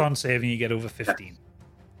throw. Con save and you get over 15.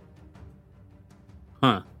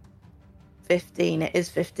 Huh. 15. It is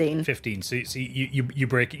 15. 15. So you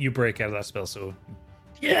break out of that spell. So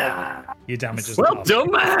Yeah. Your damage is Well half.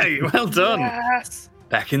 done, mate. Well done. Yes.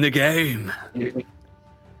 Back in the game.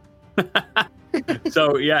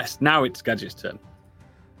 So, yes, now it's Gadget's turn.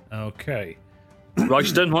 Okay.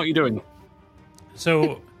 Royston, what are you doing?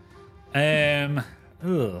 So, what am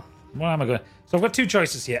I going? So I've got two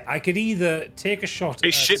choices here. I could either take a shot.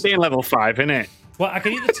 It's shit being level 5, isn't it? Well, I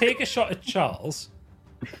could either take a shot at Charles.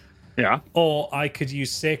 Yeah. Or I could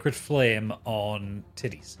use Sacred Flame on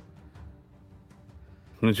Titties.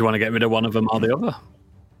 Do you want to get rid of one of them or the other?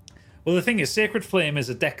 Well, the thing is, Sacred Flame is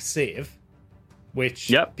a dex save,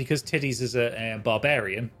 which, because Titties is a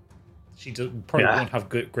barbarian, she probably won't have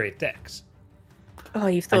great dex. Oh,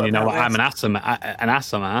 you've thought. And you know what? That I'm an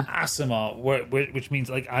Asama. Asama, which means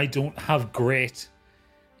like I don't have great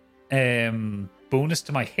bonus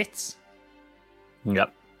to my hits.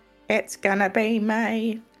 Yep. It's gonna be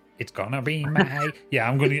me. It's gonna be me. Yeah,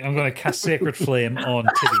 I'm gonna cast Sacred Flame on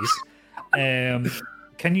Titties.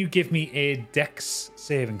 Can you give me a dex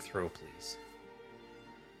saving throw, please?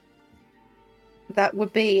 That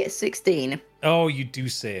would be 16. Oh, you do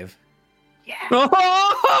save. Yeah.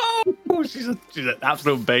 Oh, she's an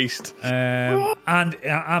absolute beast.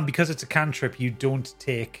 And because it's a cantrip, you don't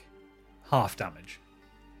take half damage.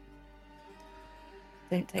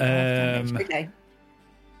 Don't take half damage. Okay.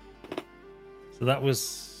 So that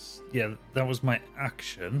was my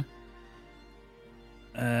action.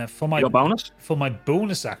 For my Your bonus? For my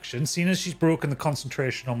bonus action, seeing as she's broken the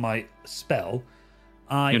concentration on my spell,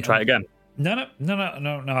 You can try it again. No.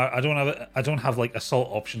 I don't have like assault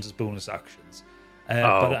options as bonus actions.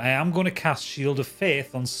 But I am going to cast Shield of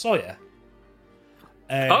Faith on Sawyer.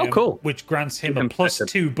 Cool. Which grants him a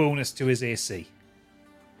 +2 bonus to his AC.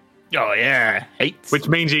 Oh yeah, 8. Which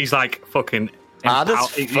means he's like fucking hard as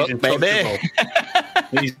fuck, baby.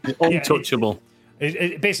 He's untouchable.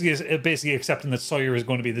 It basically accepting that Sawyer is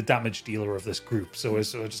going to be the damage dealer of this group. So I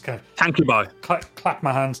just kind of thank you, boy. Clap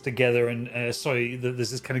my hands together, and Sawyer,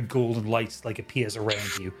 there's this kind of golden light like appears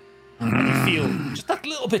around you, and you feel just that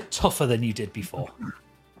little bit tougher than you did before.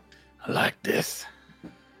 I like this.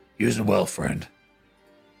 Use it well, friend.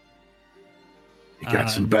 You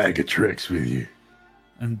got some bag of tricks with you.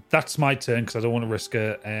 And that's my turn because I don't want to risk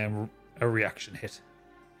a reaction hit.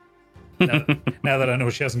 Now that I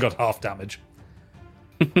know she hasn't got half damage.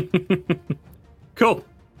 Cool.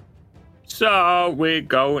 So we're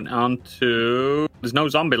going on to. There's no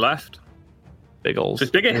zombie left. Big old.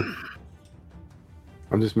 Just dig it.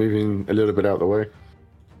 I'm just moving a little bit out of the way.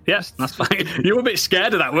 Yes, that's fine. You were a bit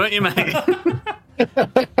scared of that, weren't you, mate?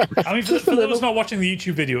 I mean, for those not watching the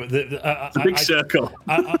YouTube video, it's a big circle.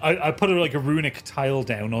 I put a runic tile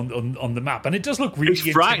down on the map, and it does look really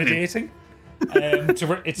intimidating.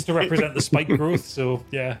 It's to represent the spike growth, so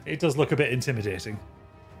yeah, it does look a bit intimidating.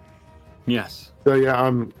 Yes. So yeah,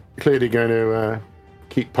 I'm clearly going to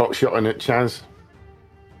keep pot shotting at Chaz.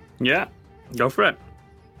 Yeah, go for it.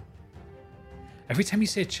 Every time you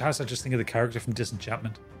say Chaz, I just think of the character from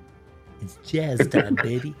Disenchantment. It's Chaz time,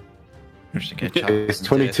 baby. It's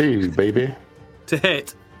 22, baby. To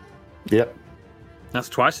hit. Yep. That's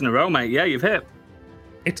twice in a row, mate. Yeah, you've hit.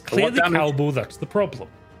 It's clearly Calbo that's the problem.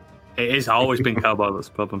 It has always been Calbo that's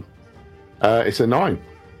the problem. It's a 9.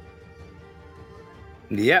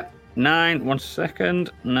 Yep. 9. 1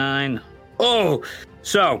 second. 9. Oh!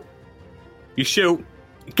 So, you shoot.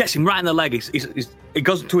 It gets him right in the leg. It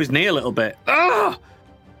goes to his knee a little bit. Ah!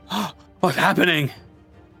 Oh, what's happening?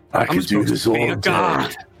 I can do this all day.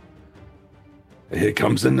 God. Here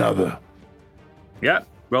comes another. Yep.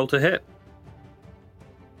 Roll to hit.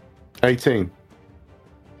 18.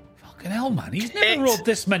 Fucking hell, man. He's never rolled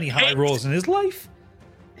this many high rolls in his life.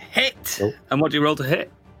 Hit. Oh. And what do you roll to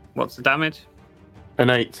hit? What's the damage? An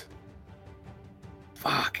 8.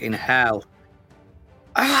 Fucking hell.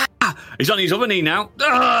 Ah! He's on his other knee now.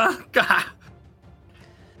 Ah!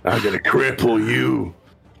 I'm going to cripple you.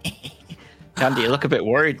 Candy, you look a bit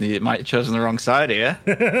worried. You might have chosen the wrong side here.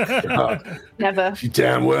 Never. You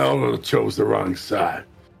damn well chose the wrong side.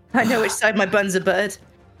 I know which side my bun's a bird.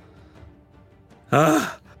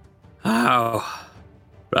 Oh.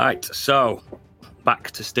 Right, so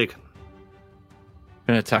back to Stig. I'm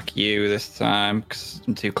going to attack you this time because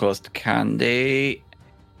I'm too close to Candy.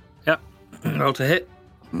 Yep. Roll to hit.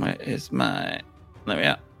 Where is my... There we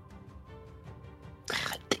are.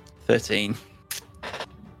 13.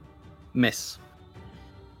 Miss.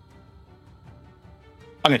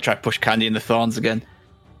 I'm going to try to push Candy in the thorns again.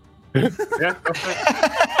 Yeah, go for it.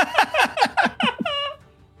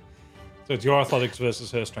 So it's your athletics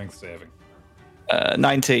versus her strength saving.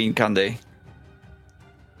 19, Candy.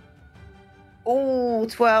 Oh,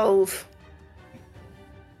 12.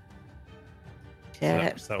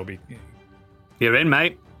 Yeah. So that would be You're in,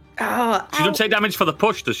 mate. Oh, she doesn't take damage for the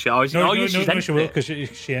push, does she? No, she will because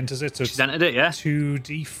she enters it. So she's entered it, yeah.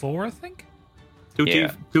 2d4, I think.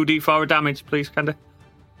 2d4 damage, please, Candy.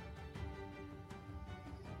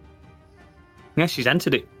 Yeah, she's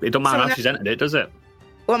entered it. It don't matter how she's entered it, does it?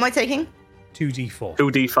 What am I taking? 2d4.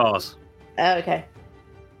 2d4s. Oh, okay.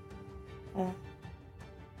 It's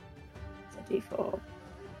a D4.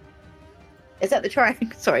 Is that the triangle?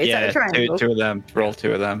 Sorry, is that the triangle? Two of them. Roll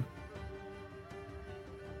 2 of them.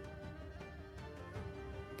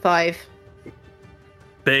 5.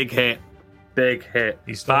 Big hit.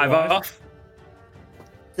 He's still 5 alive. off.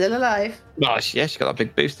 Still alive. Oh, yeah, she got that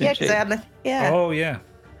big boost, Yeah, didn't she? because I had my... Yeah. Oh, yeah.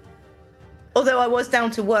 Although I was down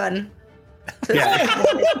to 1. Yeah.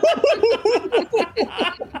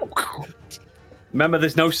 Remember,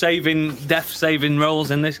 there's no death saving rolls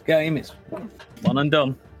in this game. It's one and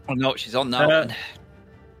done. Oh no, she's on now.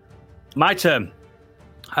 My turn.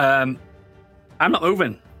 I'm not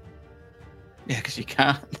moving. Yeah, because you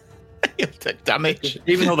can't. You'll take damage.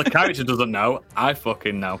 Even though the character doesn't know, I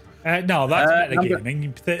fucking know. No, that's metagaming.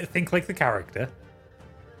 You think like the character.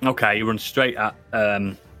 Okay, he runs straight at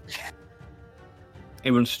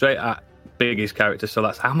Biggie's character, so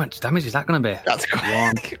that's how much damage is that going to be? That's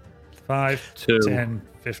 1, 5, 2, 10,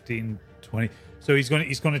 15, 20. So he's going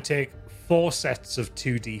to take 4 sets of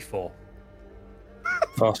 2d4.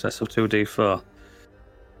 4 sets of 2d4.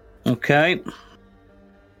 Okay.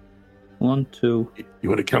 1, 2. You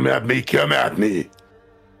want to come at me? Come at me.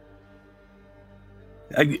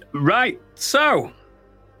 Right. So,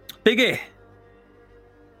 Biggie,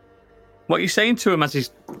 what are you saying to him as he's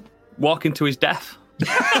walking to his death?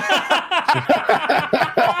 Come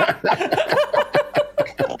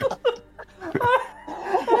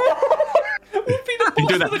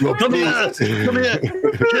here.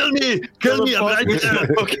 Kill me. I'm right here.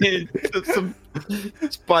 Okay, some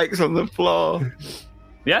spikes on the floor.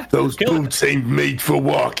 Yeah, those boots ain't made for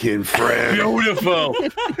walking, friend. Beautiful.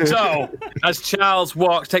 So, as Charles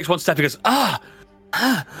takes 1 step, he goes,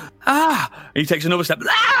 And he takes another step,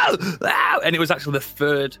 and it was actually the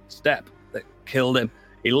 3rd step that killed him.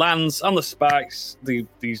 He lands on the spikes,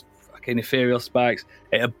 these fucking ethereal spikes.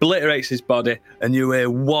 It obliterates his body, and you hear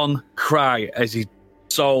one cry as his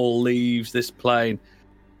soul leaves this plane.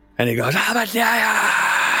 And he goes, Amadeus!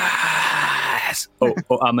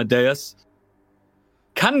 Oh, Amadeus.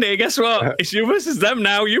 Candy, guess what? It's you versus them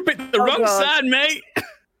now. You picked the wrong side, mate.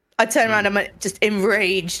 I turn around, I'm just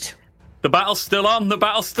enraged. The battle's still on.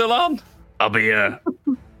 I'll be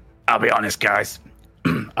honest, guys.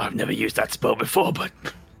 I've never used that spell before, but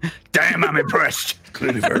damn, I'm impressed.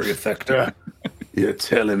 Clearly very effective. You're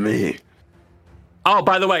telling me. Oh,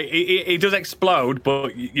 by the way, he does explode,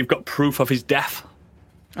 but you've got proof of his death.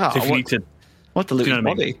 Oh, so if you need to, what the you know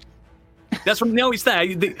body? I mean? That's what. No, it's there.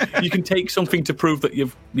 You can take something to prove that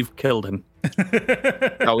you've killed him.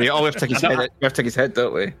 We have to take his head. We have to take his head,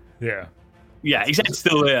 don't we? Yeah. Yeah, his head's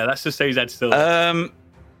still there. Let's just say his head's still there.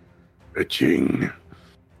 Ching.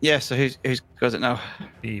 Yeah. So who's got it now?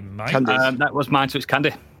 That was mine. So it's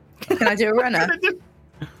Candy. Can I do a runner?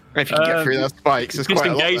 If you can get through those spikes, it's just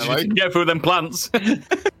quite engage. a lot. You can get through them plants.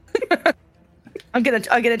 I'm gonna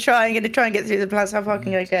try and get through the plants. How far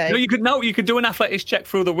can I go? No, you could do an athletics check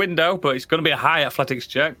through the window, but it's going to be a high athletics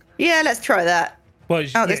check. Yeah, let's try that. Well,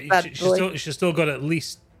 she's still got at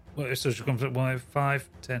least. Well, so she comes at 5,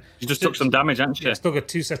 10. You just took some damage, haven't you? She's still got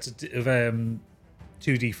 2 sets of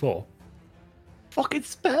 2d4. Fucking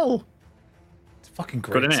spell. It's a fucking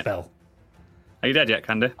great spell. Are you dead yet,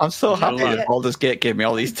 Candy? I'm so happy that Baldur's Gate gave me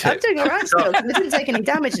all these tips. I'm doing alright still. I didn't take any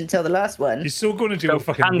damage until the last one. You're still going to do a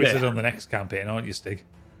fucking wizard on the next campaign, aren't you, Stig?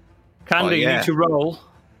 Candy, you need to roll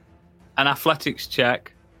an athletics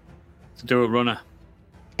check to do a runner.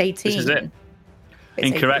 18. This is it.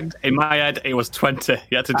 Incorrect. 18. In my head, it was 20.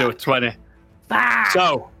 You had to do a 20.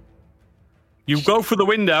 So, you go through the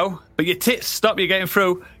window, but your tits stop you getting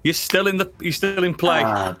through. You're still in play.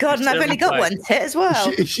 Oh God, and I've only got one tit as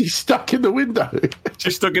well. She's stuck in the window.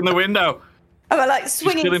 She's stuck in the window. I'm like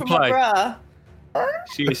swinging from my bra.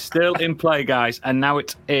 She is still in play, guys, and now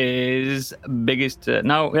it is Biggie's turn.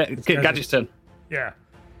 No, Gadget's turn. Yeah.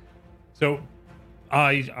 So,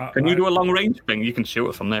 can you do a long range thing? You can shoot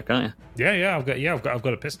it from there, can't you? Yeah. I've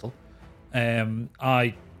got a pistol.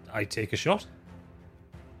 I take a shot.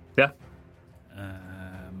 Yeah.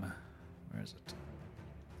 Where is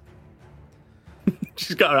it?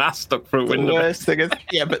 She's got her ass stuck through a window.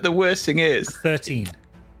 The worst thing is 13.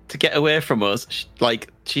 To get away from us,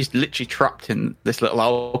 she's literally trapped in this little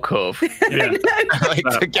alcove. Yeah.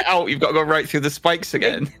 To get out, you've got to go right through the spikes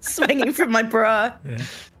again. Swinging from my bra. Yeah.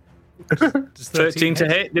 13 to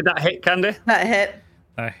hit. Did that hit, Candy? That hit.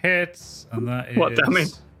 That hits, and that is... What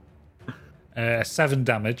damage? 7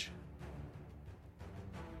 damage.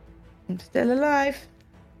 I'm still alive.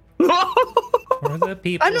 For the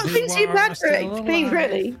people I'm not who being too are bad for still it, being alive.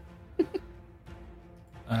 really.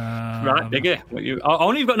 Right, Diggy.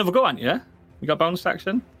 Only you've got another go, haven't you? You got bonus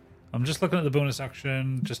action? I'm just looking at the bonus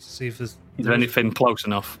action just to see if there's... Is there anything close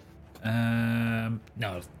enough?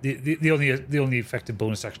 No. The only effective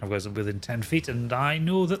bonus action I've got is within 10 feet, and I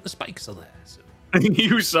know that the spikes are there. So.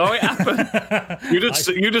 You saw it happen. You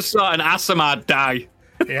just saw an Asimad die.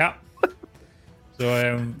 Yeah.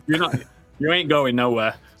 So you ain't going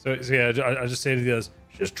nowhere. So yeah, I just say to the others,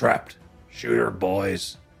 "She's trapped. Shoot her,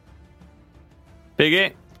 boys."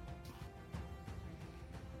 Biggie.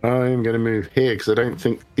 I'm going to move here because I don't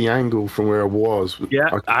think the angle from where I was.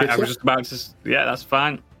 Yeah, I was just about to. Yeah, that's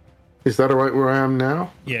fine. Is that all right where I am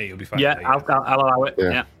now? Yeah, you'll be fine. Yeah, I'll allow it.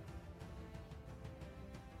 Yeah.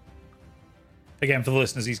 Again, for the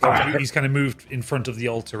listeners, he's kind of moved in front of the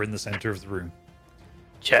altar in the center of the room.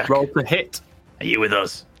 Check. Roll to hit. Are you with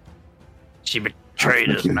us? She betrayed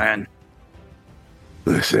us, man.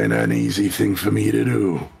 This ain't an easy thing for me to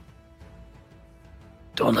do.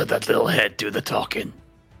 Don't let that little head do the talking.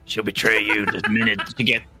 She'll betray you the minute you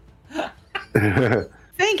get...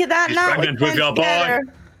 Think of that night we went together.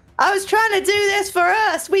 I was trying to do this for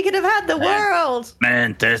us. We could have had the world.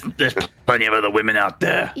 Man, there's plenty of other women out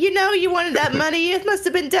there. You know you wanted that money. You must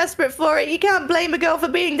have been desperate for it. You can't blame a girl for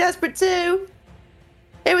being desperate too.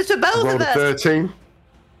 It was for both of us. 13.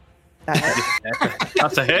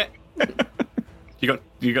 That's a hit. You got.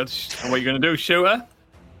 What are you gonna do? Shoot her?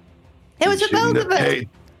 It was for both of us.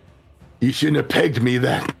 You shouldn't have pegged me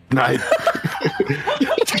that night.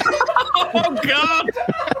 Oh God!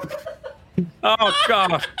 Oh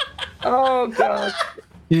God! Oh God!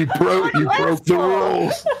 You broke the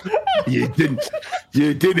rules. You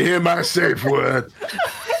didn't hear my safe word.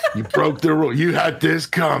 You broke the rule. You had this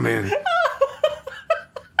coming.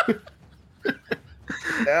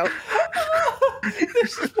 No.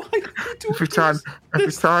 This is why every time.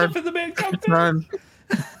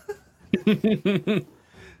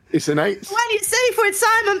 It's an 8. When you say for it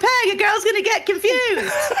Simon Pegg, a girl's gonna get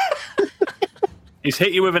confused. He's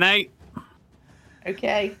hit you with an 8.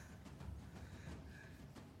 Okay.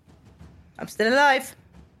 I'm still alive.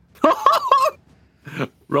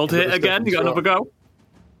 Roll to hit again. You got another go.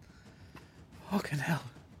 Fucking hell.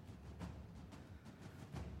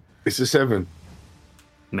 It's a 7.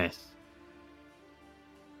 Miss.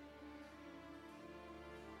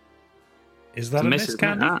 Is that a miss,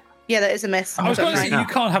 Candy? Yeah, that is a miss. I was going to say, you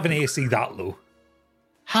can't have an AC that low.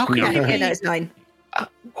 How can you? Yeah, no, it's 9.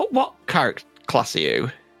 What character class are you?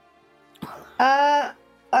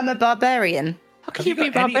 I'm a barbarian. How can you be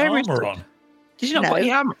barbarian? On? Did you not put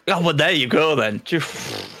your armor? Oh, well, there you go then.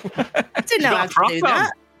 I didn't know how to do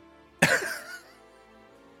that.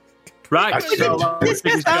 Right.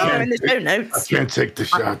 Discuss armor in the show notes. I can't take the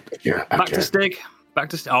shot. Back to Stig.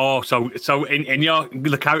 Oh, so in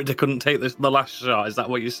the character couldn't take the last shot. Is that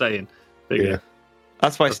what you're saying? Yeah.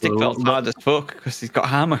 That's why Stig felt bad as fuck, because he's got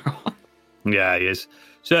hammer on. Yeah, he is.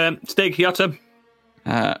 So, Stig, your turn.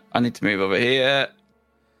 I need to move over here.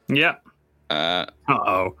 Yeah.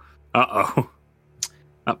 Uh-oh.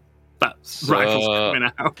 That's rifle's coming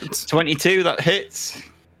out. 22, that hits.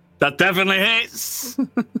 That definitely hits.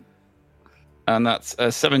 And that's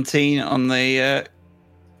 17 on the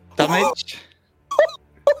damage.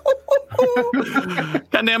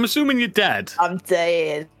 Candy, I'm assuming you're dead. I'm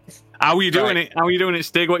dead. How are you doing it? How are you doing it,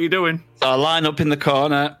 Stig? What are you doing? So I line up in the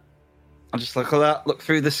corner. I just look at that, look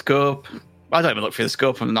through the scope. I don't even look through the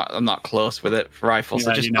scope. I'm not close with it for rifle.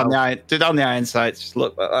 So just on the iron sights, just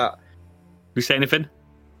look like that. You say anything?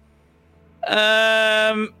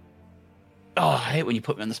 I hate when you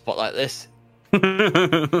put me on the spot like this.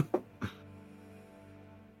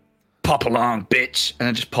 Pop along, bitch, and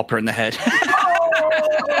I just pop her in the head.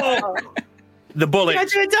 The bullet. Can I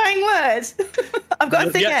do a dying word? I've got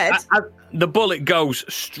a thick head. The bullet goes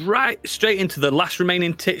straight into the last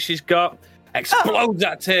remaining tit she's got. Explodes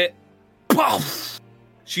that tit. Poof!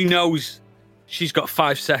 She knows she's got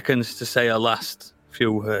 5 seconds to say her last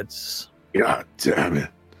few words. God damn it!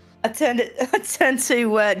 I turned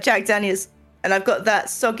to Jack Daniels, and I've got that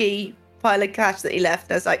soggy pile of cash that he left.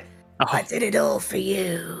 And I was like, I did it all for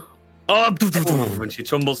you. Oh, and she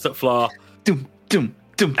tumbles to the floor. And you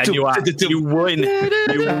win. You win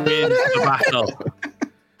the battle.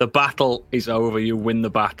 The battle is over. You win the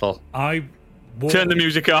battle. Turn the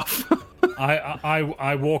music off.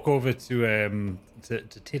 I walk over to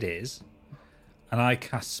Tiddy's, and I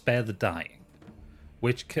cast Spare the Dying,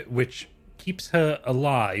 which keeps her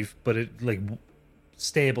alive, but it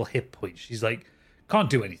stable hit points. She's can't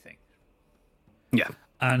do anything. Yeah.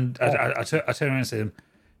 And I turn around and say to him,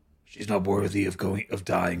 she's not worthy of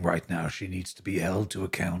dying right now. She needs to be held to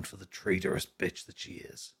account for the traitorous bitch that she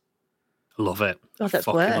is. Love it. God, that's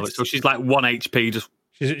Fucking love it. So she's like 1 HP, just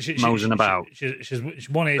mosing about. She's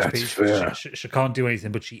 1 HP. She can't do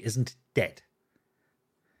anything, but she isn't dead.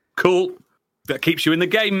 Cool. That keeps you in the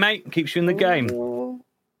game, mate. Keeps you in the game.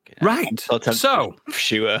 Right. So,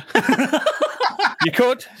 sure. You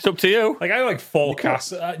could. It's up to you. Like I like 4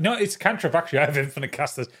 casts. No, it's cantrip. Actually, I have infinite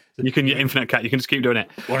casters. You can get infinite cat. You can just keep doing it.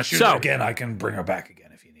 Want to shoot her again? I can bring her back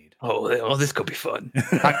again if you need. Oh, this could be fun.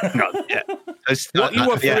 Yeah. What you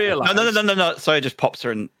want to realise? No. Sorry, just pops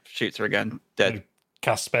her and shoots her again. Dead.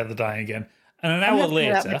 Cast Spare the Dying again. And an hour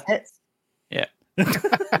later. Yeah.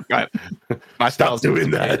 Right. My spell's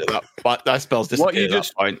doing that. That spell's disappeared at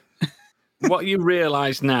that point. What you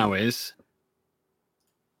realise now is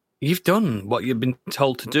you've done what you've been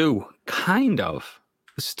told to do. Kind of.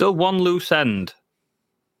 There's still one loose end.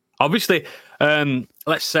 Obviously,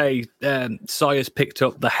 let's say Sawyer's picked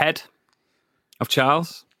up the head of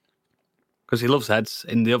Charles because he loves heads.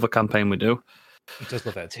 In the other campaign we do. He does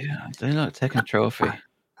love heads. Yeah, do not take a trophy.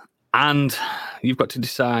 And you've got to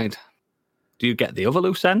decide, do you get the other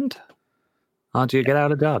loose end or do you get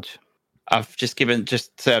out of Dodge? I've just given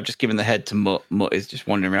the head to Mutt. Mutt is just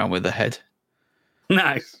wandering around with the head.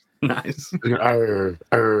 Nice. I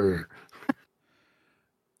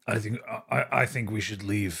think we should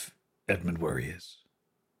leave Edmund where he is.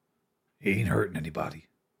 He ain't hurting anybody.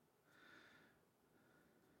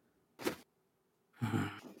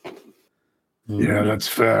 Yeah, that's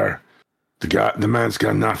fair. The man's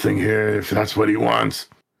got nothing here. If that's what he wants,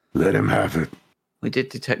 let him have it. We did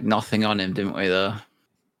detect nothing on him, didn't we, though?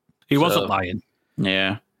 He wasn't lying.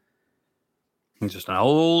 Yeah. He's just an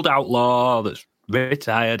old outlaw that's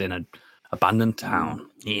retired in an abandoned town.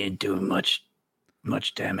 He ain't doing much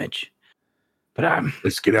damage. But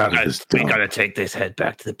let's get out of this town. We gotta take this head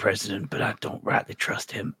back to the president, but I don't rightly trust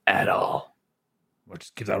him at all. Well,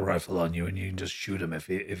 just keep that rifle on you and you can just shoot him if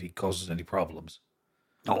he causes any problems.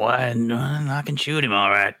 Oh, I can shoot him all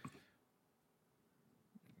right.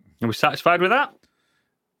 Are we satisfied with that?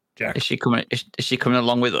 Jack. Is she coming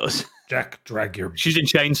along with us? Jack, drag your... She's in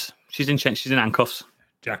chains. She's in handcuffs.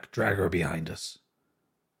 Jack, drag her behind us.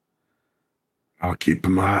 I'll keep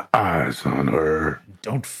my eyes on her.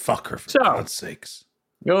 Don't fuck her, for God's sakes.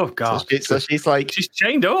 Oh, God. So she's like... She's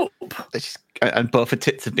chained up. And both her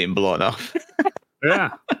tits have been blown off.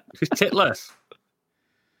 Yeah. She's titless.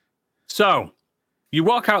 So, you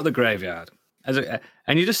walk out the graveyard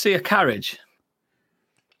and you just see a carriage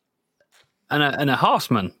and a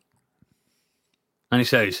horseman. And he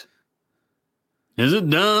says, "Is it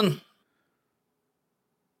done?"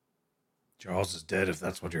 Charles is dead, if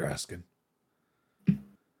that's what you're asking.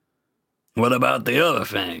 What about the other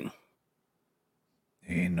thing?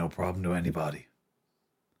 He ain't no problem to anybody.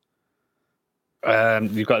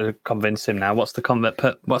 You've got to convince him now. What's the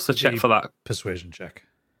check for that? Persuasion check.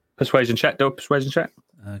 Persuasion check. Do a persuasion check.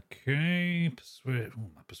 Okay. My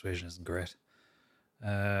persuasion isn't great.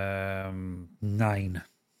 9.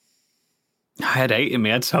 I had 8 in my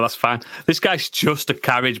head, so that's fine. This guy's just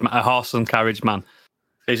a horse and carriage man.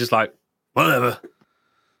 He's just like, whatever.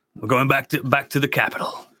 We're going back to the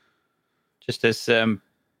capital. Just as we're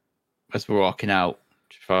walking out,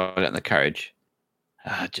 before I get in the carriage,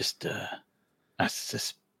 I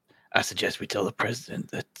suggest we tell the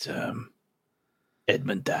president that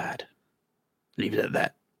Edmund died. Leave it at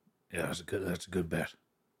that. Yeah, that's a good bet.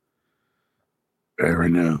 Fair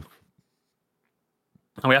enough.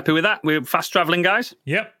 Are we happy with that? We're fast traveling, guys?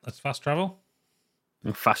 Yep, that's fast travel.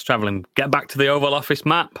 Fast traveling. Get back to the Oval Office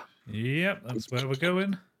map. Yep, that's where we're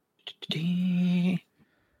going.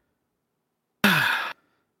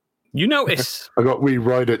 You notice. I got We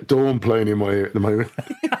Ride at Dawn playing in my ear at the moment.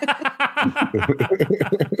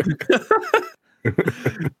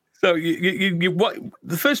 So you what?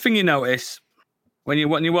 The first thing you notice when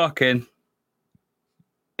you walk in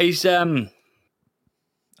is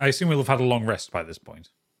I assume we'll have had a long rest by this point.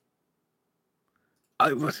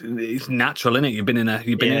 It's natural, isn't it? You've been in for a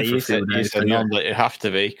few days. You have to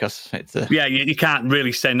be because it's you can't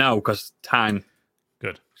really say no because time.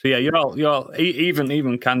 Good. So yeah, you're all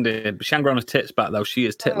even Candy. Shangrana's tits back though. She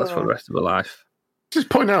is titless for the rest of her life. Just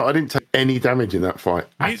point out, I didn't take any damage in that fight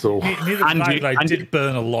at all. Neither did I did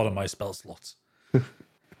burn a lot of my spell slots.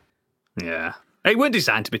 Yeah. It weren't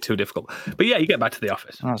designed to be too difficult. But yeah, you get back to the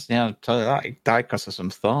office. Yeah, I'll tell you that. He died because of some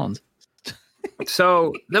thorns.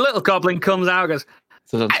 So the little goblin comes out and goes,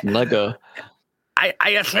 so that's some Lego. I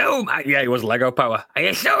assume... Yeah, it was Lego power. I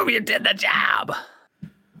assume you did the job.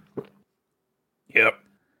 Yep.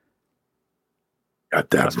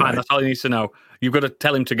 That's fine. That's all he needs to know. You've got to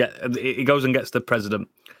tell him to get. He goes and gets the president.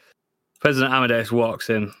 President Amadeus walks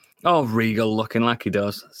in, all regal looking like he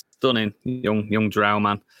does. Stunning, young drow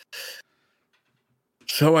man.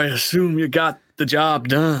 So I assume you got the job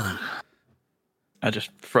done. I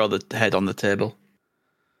just throw the head on the table.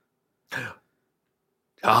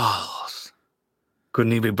 Charles,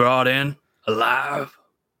 couldn't he be brought in alive?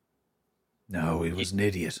 No, he was an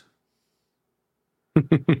idiot.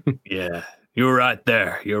 Yeah, you're right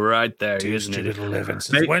there. You're right there. Too stupid to live in.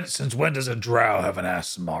 Since when does a drow have an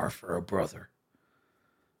ASMR for a brother?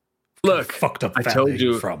 Look, fucked up. I family told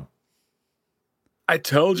you. From. I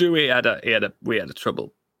told you we had a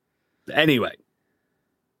trouble. Anyway,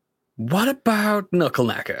 what about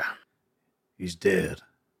Knucklenecker? He's dead.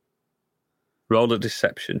 Roll a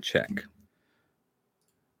deception check.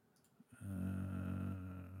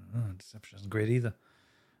 Deception isn't great either.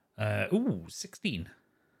 16.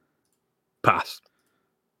 Pass.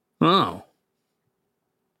 Oh.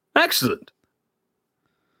 Excellent.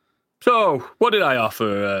 So, what did I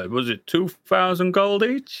offer? Was it 2,000 gold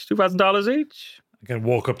each? $2,000 each? I can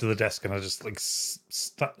walk up to the desk and I just like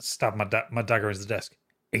stab my dagger into the desk.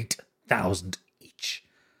 8,000 each.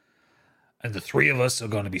 And the three of us are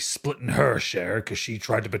going to be splitting her share because she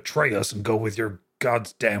tried to betray us and go with your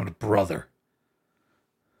goddamned brother.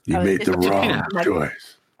 You made the wrong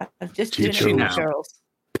choice. I'm just doing it, Charles.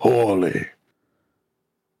 Poorly.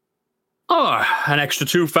 Oh, an extra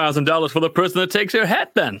 $2,000 for the person that takes her head,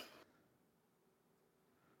 then.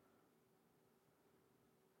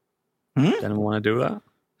 Does anyone want to do that?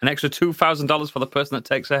 An extra $2,000 for the person that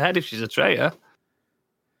takes her head if she's a traitor.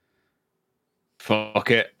 Fuck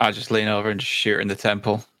it. I just lean over and just shoot her in the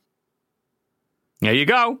temple. There you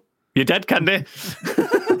go. You're dead, Candy.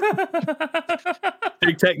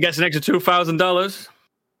 Big Tech gets an extra $2,000.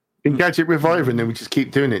 You can Gadget revive and then we just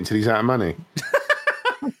keep doing it until he's out of money.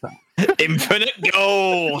 Infinite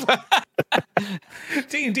gold.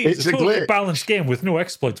 D&D is a totally balanced game with no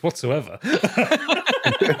exploits whatsoever.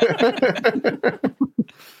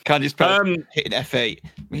 Can't just hitting F8.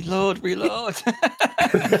 Reload.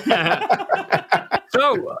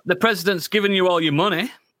 So, the president's given you all your money.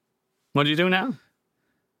 What do you do now?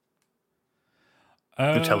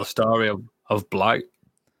 You tell the story of Blight.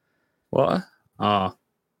 What? Of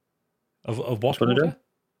what water?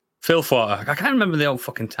 Filthwater. I can't remember the old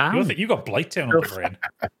fucking town. You got Blighttown on the brain.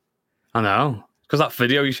 I know. Because that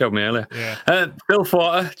video you showed me earlier. Yeah.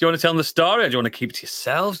 Filthwater, do you want to tell them the story or do you want to keep it to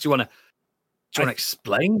yourselves? Do you want to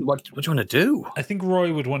explain? What do you want to do? I think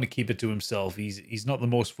Roy would want to keep it to himself. He's not the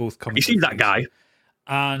most forthcoming. He seems that guy.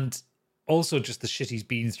 And also just the shit he's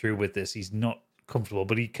been through with this, he's not comfortable.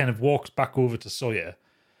 But he kind of walks back over to Sawyer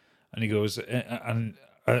and he goes,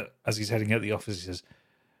 as he's heading out the office, he says,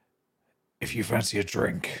 "If you fancy a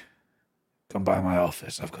drink, come by my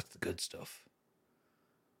office. I've got the good stuff."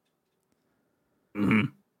 Mm-hmm.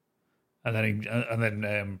 And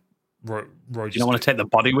then Roy just... You don't want to take the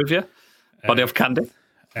body with you? Body of Candy?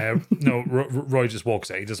 No, Roy just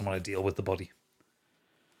walks out. He doesn't want to deal with the body.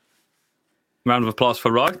 Round of applause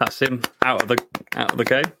for Roy. That's him out of the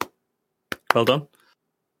game. Well done.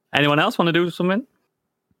 Anyone else want to do something?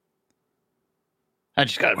 I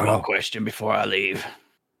just got one question before I leave.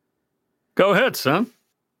 Go ahead, son.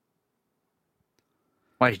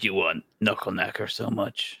 Why did you want Knucklenecker so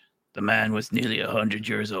much? The man was nearly 100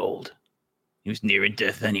 years old. He was nearing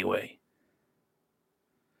death anyway.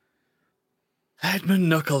 Edmund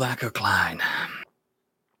Knucklenecker Klein.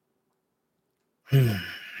 You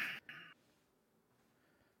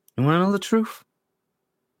want to know the truth?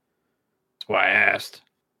 That's why I asked.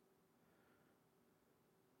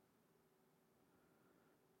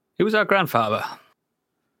 He was our grandfather.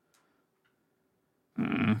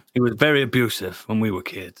 He was very abusive when we were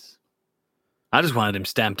kids. I just wanted him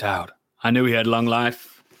stamped out. I knew he had long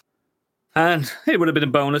life. And it would have been a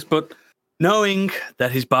bonus, but knowing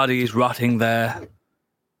that his body is rotting there,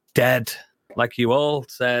 dead, like you all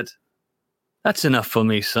said, that's enough for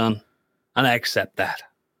me, son. And I accept that.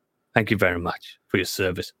 Thank you very much for your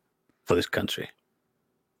service for this country.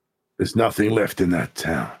 There's nothing left in that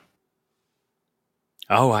town.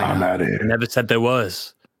 Oh, I know. I'm out of here. I never said there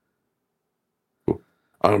was.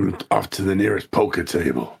 I'm off to the nearest poker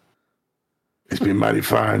table. It's been mighty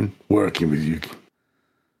fine working with you.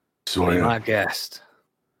 So You're my guest.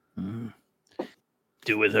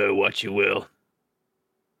 Do with her what you will.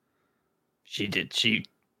 She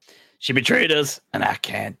betrayed us, and I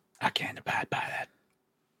can't abide by that.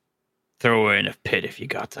 Throw her in a pit if you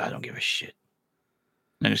got to. I don't give a shit.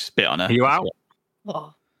 And just spit on her. Are you out?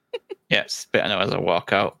 Oh. Yeah, spit on her as I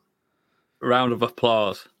walk out. Round of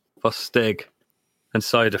applause for Stig and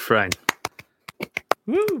Sawyer Dufresne.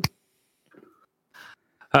 Woo!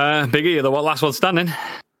 Biggie, you're the last one standing.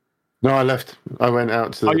 No, I left. I went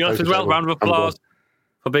out to. Oh, you left as well. Round of applause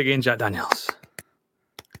for Biggie and Jack Daniels.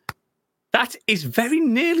 That is very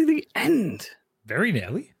nearly the end. Very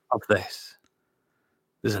nearly of this.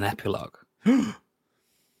 There's an epilogue.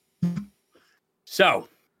 So,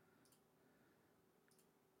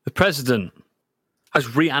 the president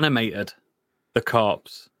has reanimated the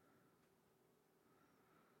corpse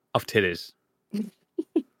of Titties. And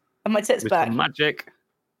my tits With back. some magic.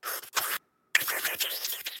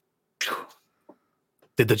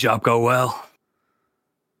 Did the job go well?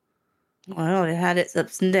 Well, it had its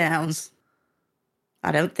ups and downs.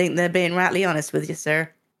 I don't think they're being rightly honest with you,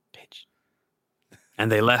 sir.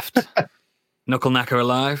 And they left Knuckle Knacker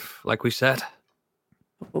alive, like we said.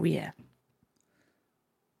 Oh, yeah.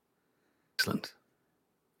 Excellent.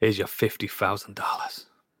 Here's your $50,000.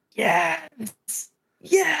 Yes.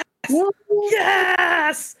 Yes.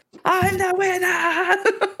 Yes. I'm the winner.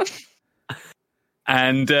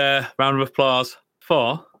 And round of applause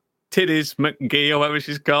for Titties McGee, or whatever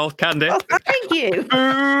she's called, Candy. Oh, thank you.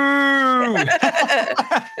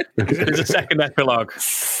 There's a second epilogue.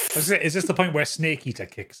 Is this the point where Snake Eater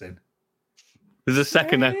kicks in? There's a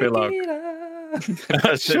second epilogue.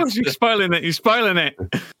 Sure, you're spoiling it. You're spoiling it.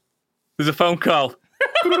 There's a phone call.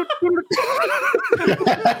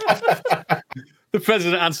 The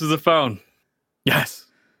president answers the phone. Yes.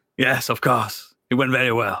 Yes, of course. It went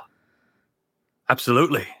very well.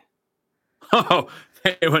 Absolutely. Oh,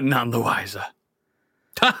 they were none the wiser.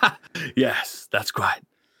 Yes, that's quite.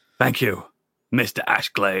 Thank you, Mr.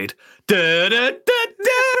 Ashglade.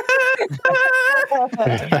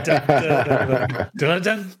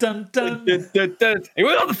 He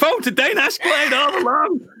was on the phone to Dane Ashglade all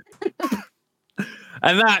along.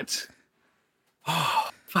 And that,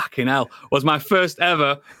 fucking hell, was my first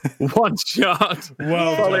ever one shot.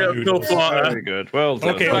 Well done, Filthwater. Very good. Well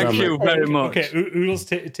done. Okay, thank you very much. Okay, Oodles,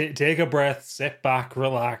 take a breath, sit back,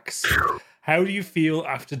 relax. How do you feel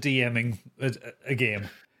after DMing a game?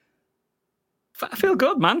 I feel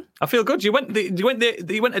good, man. I feel good. You went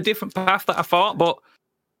a different path that I thought, but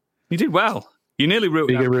you did well. You nearly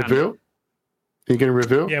rooted out. You going to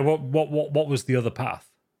reveal? Yeah. What was the other path?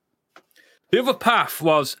 The other path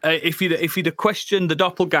was if you'd have questioned the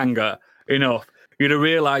doppelganger enough, you'd have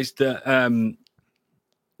realised that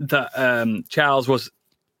Charles was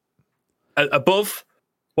above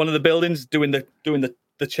one of the buildings doing the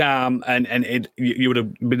charm, and you would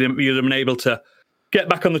have been able to get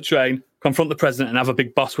back on the train, confront the president, and have a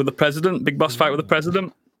big boss fight with the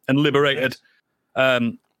president, and liberated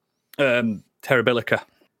Terrabilica.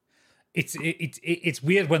 It's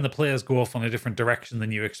weird when the players go off on a different direction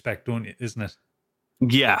than you expect, don't you? Isn't it?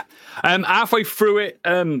 Yeah. Halfway through it,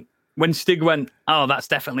 when Stig went, "Oh, that's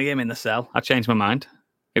definitely him in the cell," I changed my mind.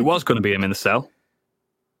 It was going to be him in the cell.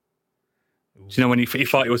 Do you know when he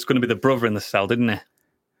thought it was going to be the brother in the cell, didn't he?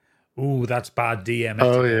 Ooh, that's bad DM.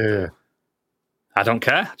 Oh yeah. I don't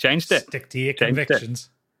care. Changed it. Stick to your convictions.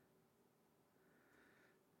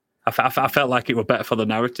 I felt like it was better for the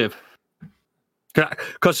narrative.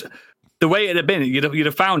 Because the way it had been, you'd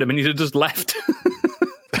have found him and you'd have just left.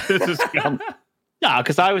 Just gone. No,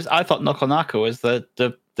 because I thought Knuckle Knacker was the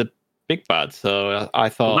big bad, so I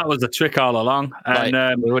thought that was the trick all along. Like,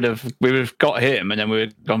 And we would have got him, and then we would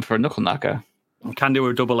have gone for a Knuckle Knacker. Candy were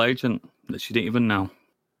a double agent that she didn't even know.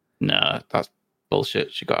 No, that's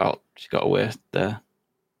bullshit. She got out. She got away there.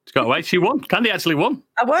 She got away. She won. Candy actually won.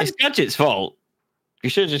 I won. It's Gadget's fault. You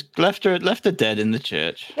should have just left her dead in the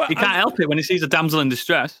church. Well, he can't help it when he sees a damsel in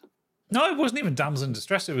distress. No, it wasn't even damsel in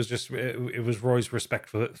distress. It was just it was Roy's respect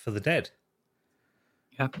for the dead.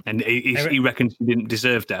 Yeah, and he reckoned she didn't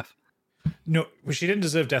deserve death. No, well, she didn't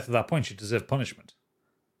deserve death at that point. She deserved punishment.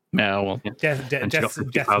 Yeah, well, death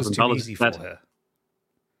was too easy for her.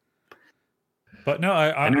 But no,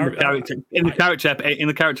 in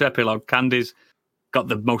the character epilogue, Candy's got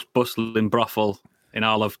the most bustling brothel in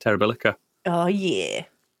all of Terrabilica. Oh yeah.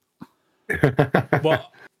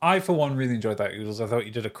 Well, I for one really enjoyed that, Oodles. I thought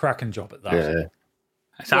you did a cracking job at that. Yeah.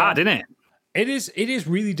 It's hard, isn't it? It is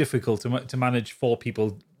really difficult to manage 4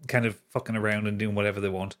 people kind of fucking around and doing whatever they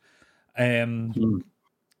want.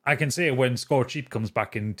 I can say when Score Cheap comes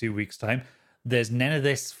back in 2 weeks' time, there's none of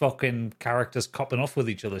this fucking characters copping off with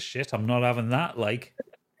each other's shit. I'm not having that, like,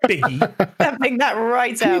 Biggie. Having that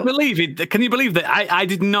right Can out. you believe it? Can you believe that? I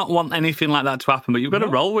did not want anything like that to happen, but you've got to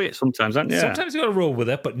roll with it sometimes, haven't you? Sometimes you got to roll with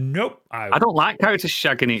it, but nope. I don't like characters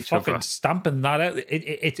shagging each fucking other. Stamping that out.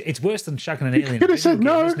 It's worse than shagging an alien. could have said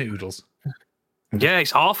no. Isn't it, Oodles? Yeah,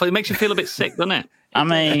 it's awful. It makes you feel a bit sick, doesn't it? I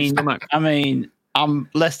mean, I'm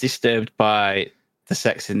less disturbed by the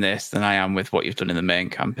sex in this than I am with what you've done in the main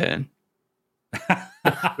campaign.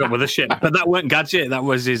 With a ship, but that weren't Gadget. That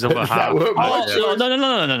was his other half.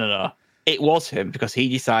 No. It was him because he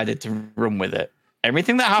decided to run with it.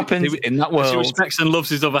 Everything that happens in that world, he respects and loves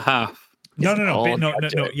his other half. No.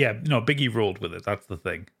 Yeah, Biggie rolled with it. That's the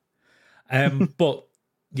thing. But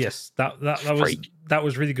yes, that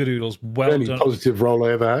was really good, Oodles. Well Any done. positive role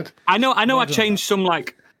I ever had. I know. I changed some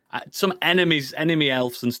enemy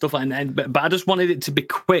elves and stuff like that, but I just wanted it to be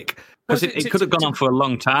quick because it could have gone on for a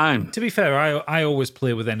long time. To be fair, I always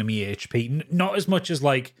play with enemy HP, not as much as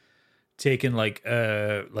like taking like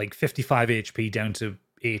 55 HP down to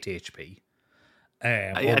 8 HP.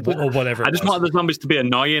 Or whatever. I just wanted the zombies to be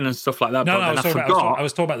annoying and stuff like that. No, I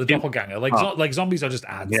was talking about the doppelganger. Like zombies are just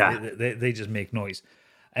ads. Yeah. They just make noise.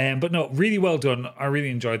 But no, really well done. I really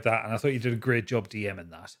enjoyed that, and I thought you did a great job DMing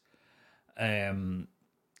that.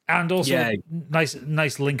 And also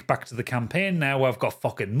nice link back to the campaign. Now I've got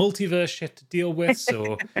fucking multiverse shit to deal with.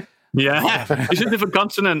 So it's a different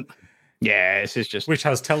continent. Yeah, this is just which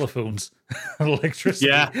has telephones and electricity.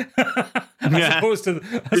 Yeah,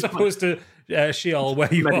 as opposed to Sheol,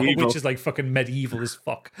 where you are, which is like fucking medieval as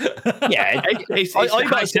fuck. Yeah, all you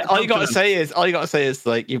got to say is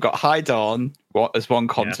like you've got High Dawn as one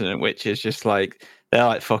continent, which is just like they're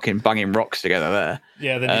like fucking banging rocks together there.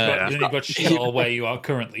 Yeah, then you've got Sheol where you are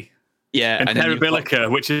currently. Yeah, and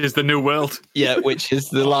Terabilica, which is the new world. Yeah, which is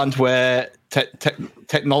the land where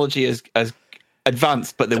technology is as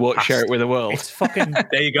advanced, but they won't share it with the world. It's fucking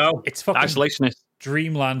there you go. It's fucking isolationist.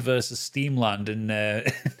 Dreamland versus Steamland in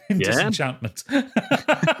Disenchantment.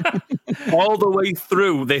 All the way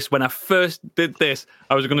through this, when I first did this,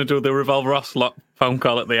 I was going to do the Revolver Ocelot phone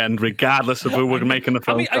call at the end, regardless of who were making the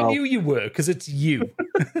phone call. I knew you were, because it's you.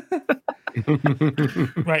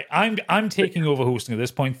 Right, I'm taking over hosting at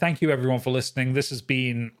this point. Thank you everyone for listening. This has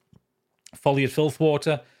been Folly at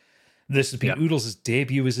Filthwater. This has been Oodles'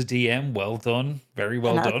 debut as a DM. Well done. Very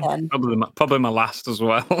well done. Probably my last as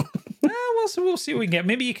well. We'll see what we can get.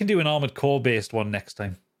 Maybe you can do an Armored Core based one next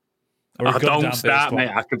time. Or don't start, mate.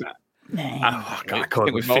 I could. I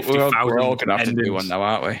think we're all going to have to do one now,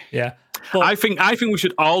 aren't we? Yeah. But I think we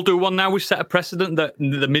should all do one now. We set a precedent that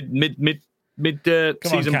the mid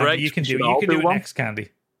season break. You can do it next, Candy.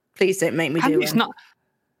 Please don't make me do it. It's not.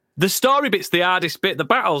 The story bit's the hardest bit. The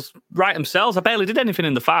battles write themselves. I barely did anything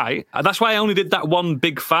in the fight. That's why I only did that one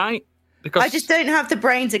big fight. Because I just don't have the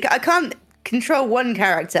brain to. I can't control one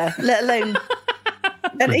character, let alone.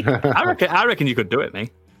 I reckon you could do it,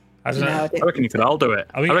 mate. I reckon you could all do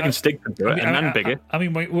it. I reckon Stig could do it, and then Bigger. I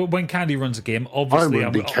mean, when Candy runs a game, obviously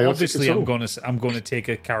I'm going to take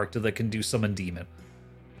a character that can do summon demon.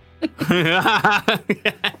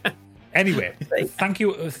 Anyway, thank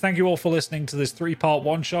you all for listening to this 3-part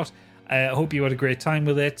one shot. I hope you had a great time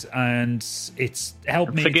with it, and it's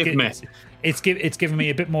helped me. Forgive me. It's given me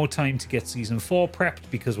a bit more time to get season 4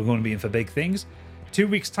 prepped because we're going to be in for big things. 2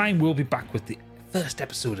 weeks' time, we'll be back with the first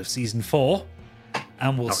episode of season 4,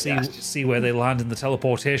 and we'll see where they land in the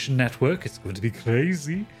teleportation network. It's going to be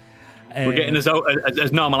crazy. We're getting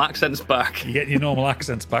as normal accents back. You get your normal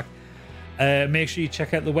accents back. Make sure you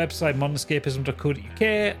check out the website, modernescapism.co.uk.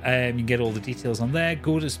 You can get all the details on there.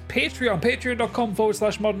 Go to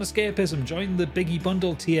patreon.com/modernescapism. Join the Biggie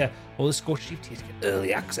Bundle tier or the Scorched Sheep tier to get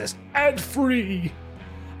early access and free.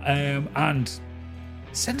 And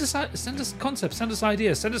send us concepts, send us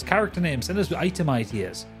ideas, send us character names, send us item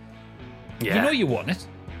ideas. Yeah. You know you want it.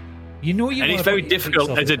 You know you and want it's very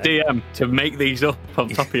difficult as a DM to make these up on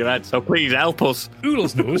top of your head, so please help us.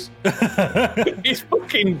 Oodles knows. It's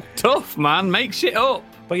fucking tough, man. Make shit up.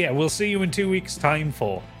 But yeah, we'll see you in 2 weeks' time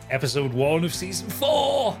for episode 1 of season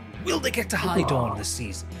 4. Will they get to High Dawn this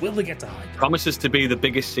season? Will they get to High Dawn? Promises to be the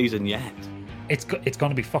biggest season yet. It's going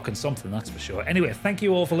to be fucking something, that's for sure. Anyway, thank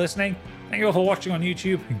you all for listening. Thank you all for watching on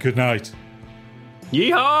YouTube. And good night.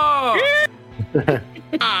 Yeehaw!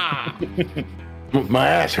 My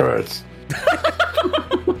ass hurts.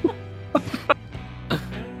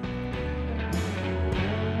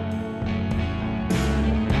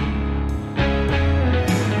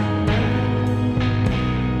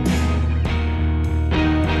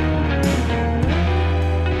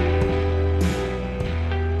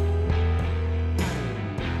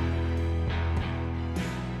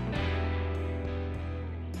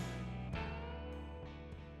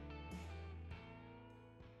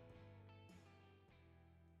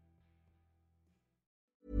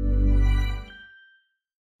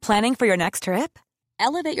 Planning for your next trip?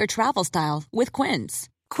 Elevate your travel style with Quince.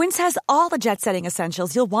 Quince has all the jet-setting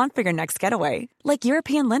essentials you'll want for your next getaway, like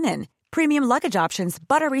European linen, premium luggage options,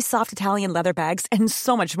 buttery soft Italian leather bags, and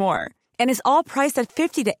so much more. and is all priced at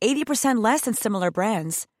 50 to 80% less than similar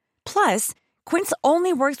brands. Plus, Quince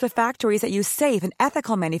only works with factories that use safe and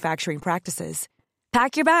ethical manufacturing practices.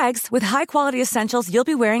 Pack your bags with high-quality essentials you'll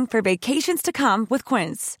be wearing for vacations to come with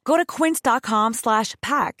Quince. Go to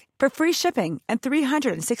quince.com/pack for free shipping and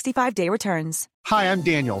 365-day returns. Hi, I'm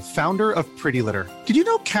Daniel, founder of Pretty Litter. Did you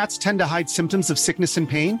know cats tend to hide symptoms of sickness and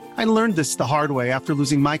pain? I learned this the hard way after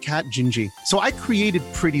losing my cat, Gingy. So I created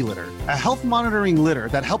Pretty Litter, a health monitoring litter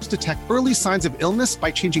that helps detect early signs of illness by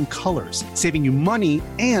changing colors, saving you money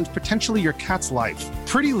and potentially your cat's life.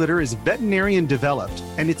 Pretty Litter is veterinarian developed,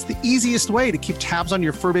 and it's the easiest way to keep tabs on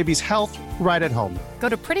your fur baby's health right at home. Go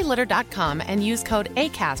to prettylitter.com and use code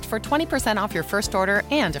ACAST for 20% off your first order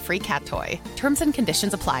and a free cat toy. Terms and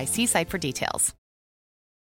conditions apply. See site for details.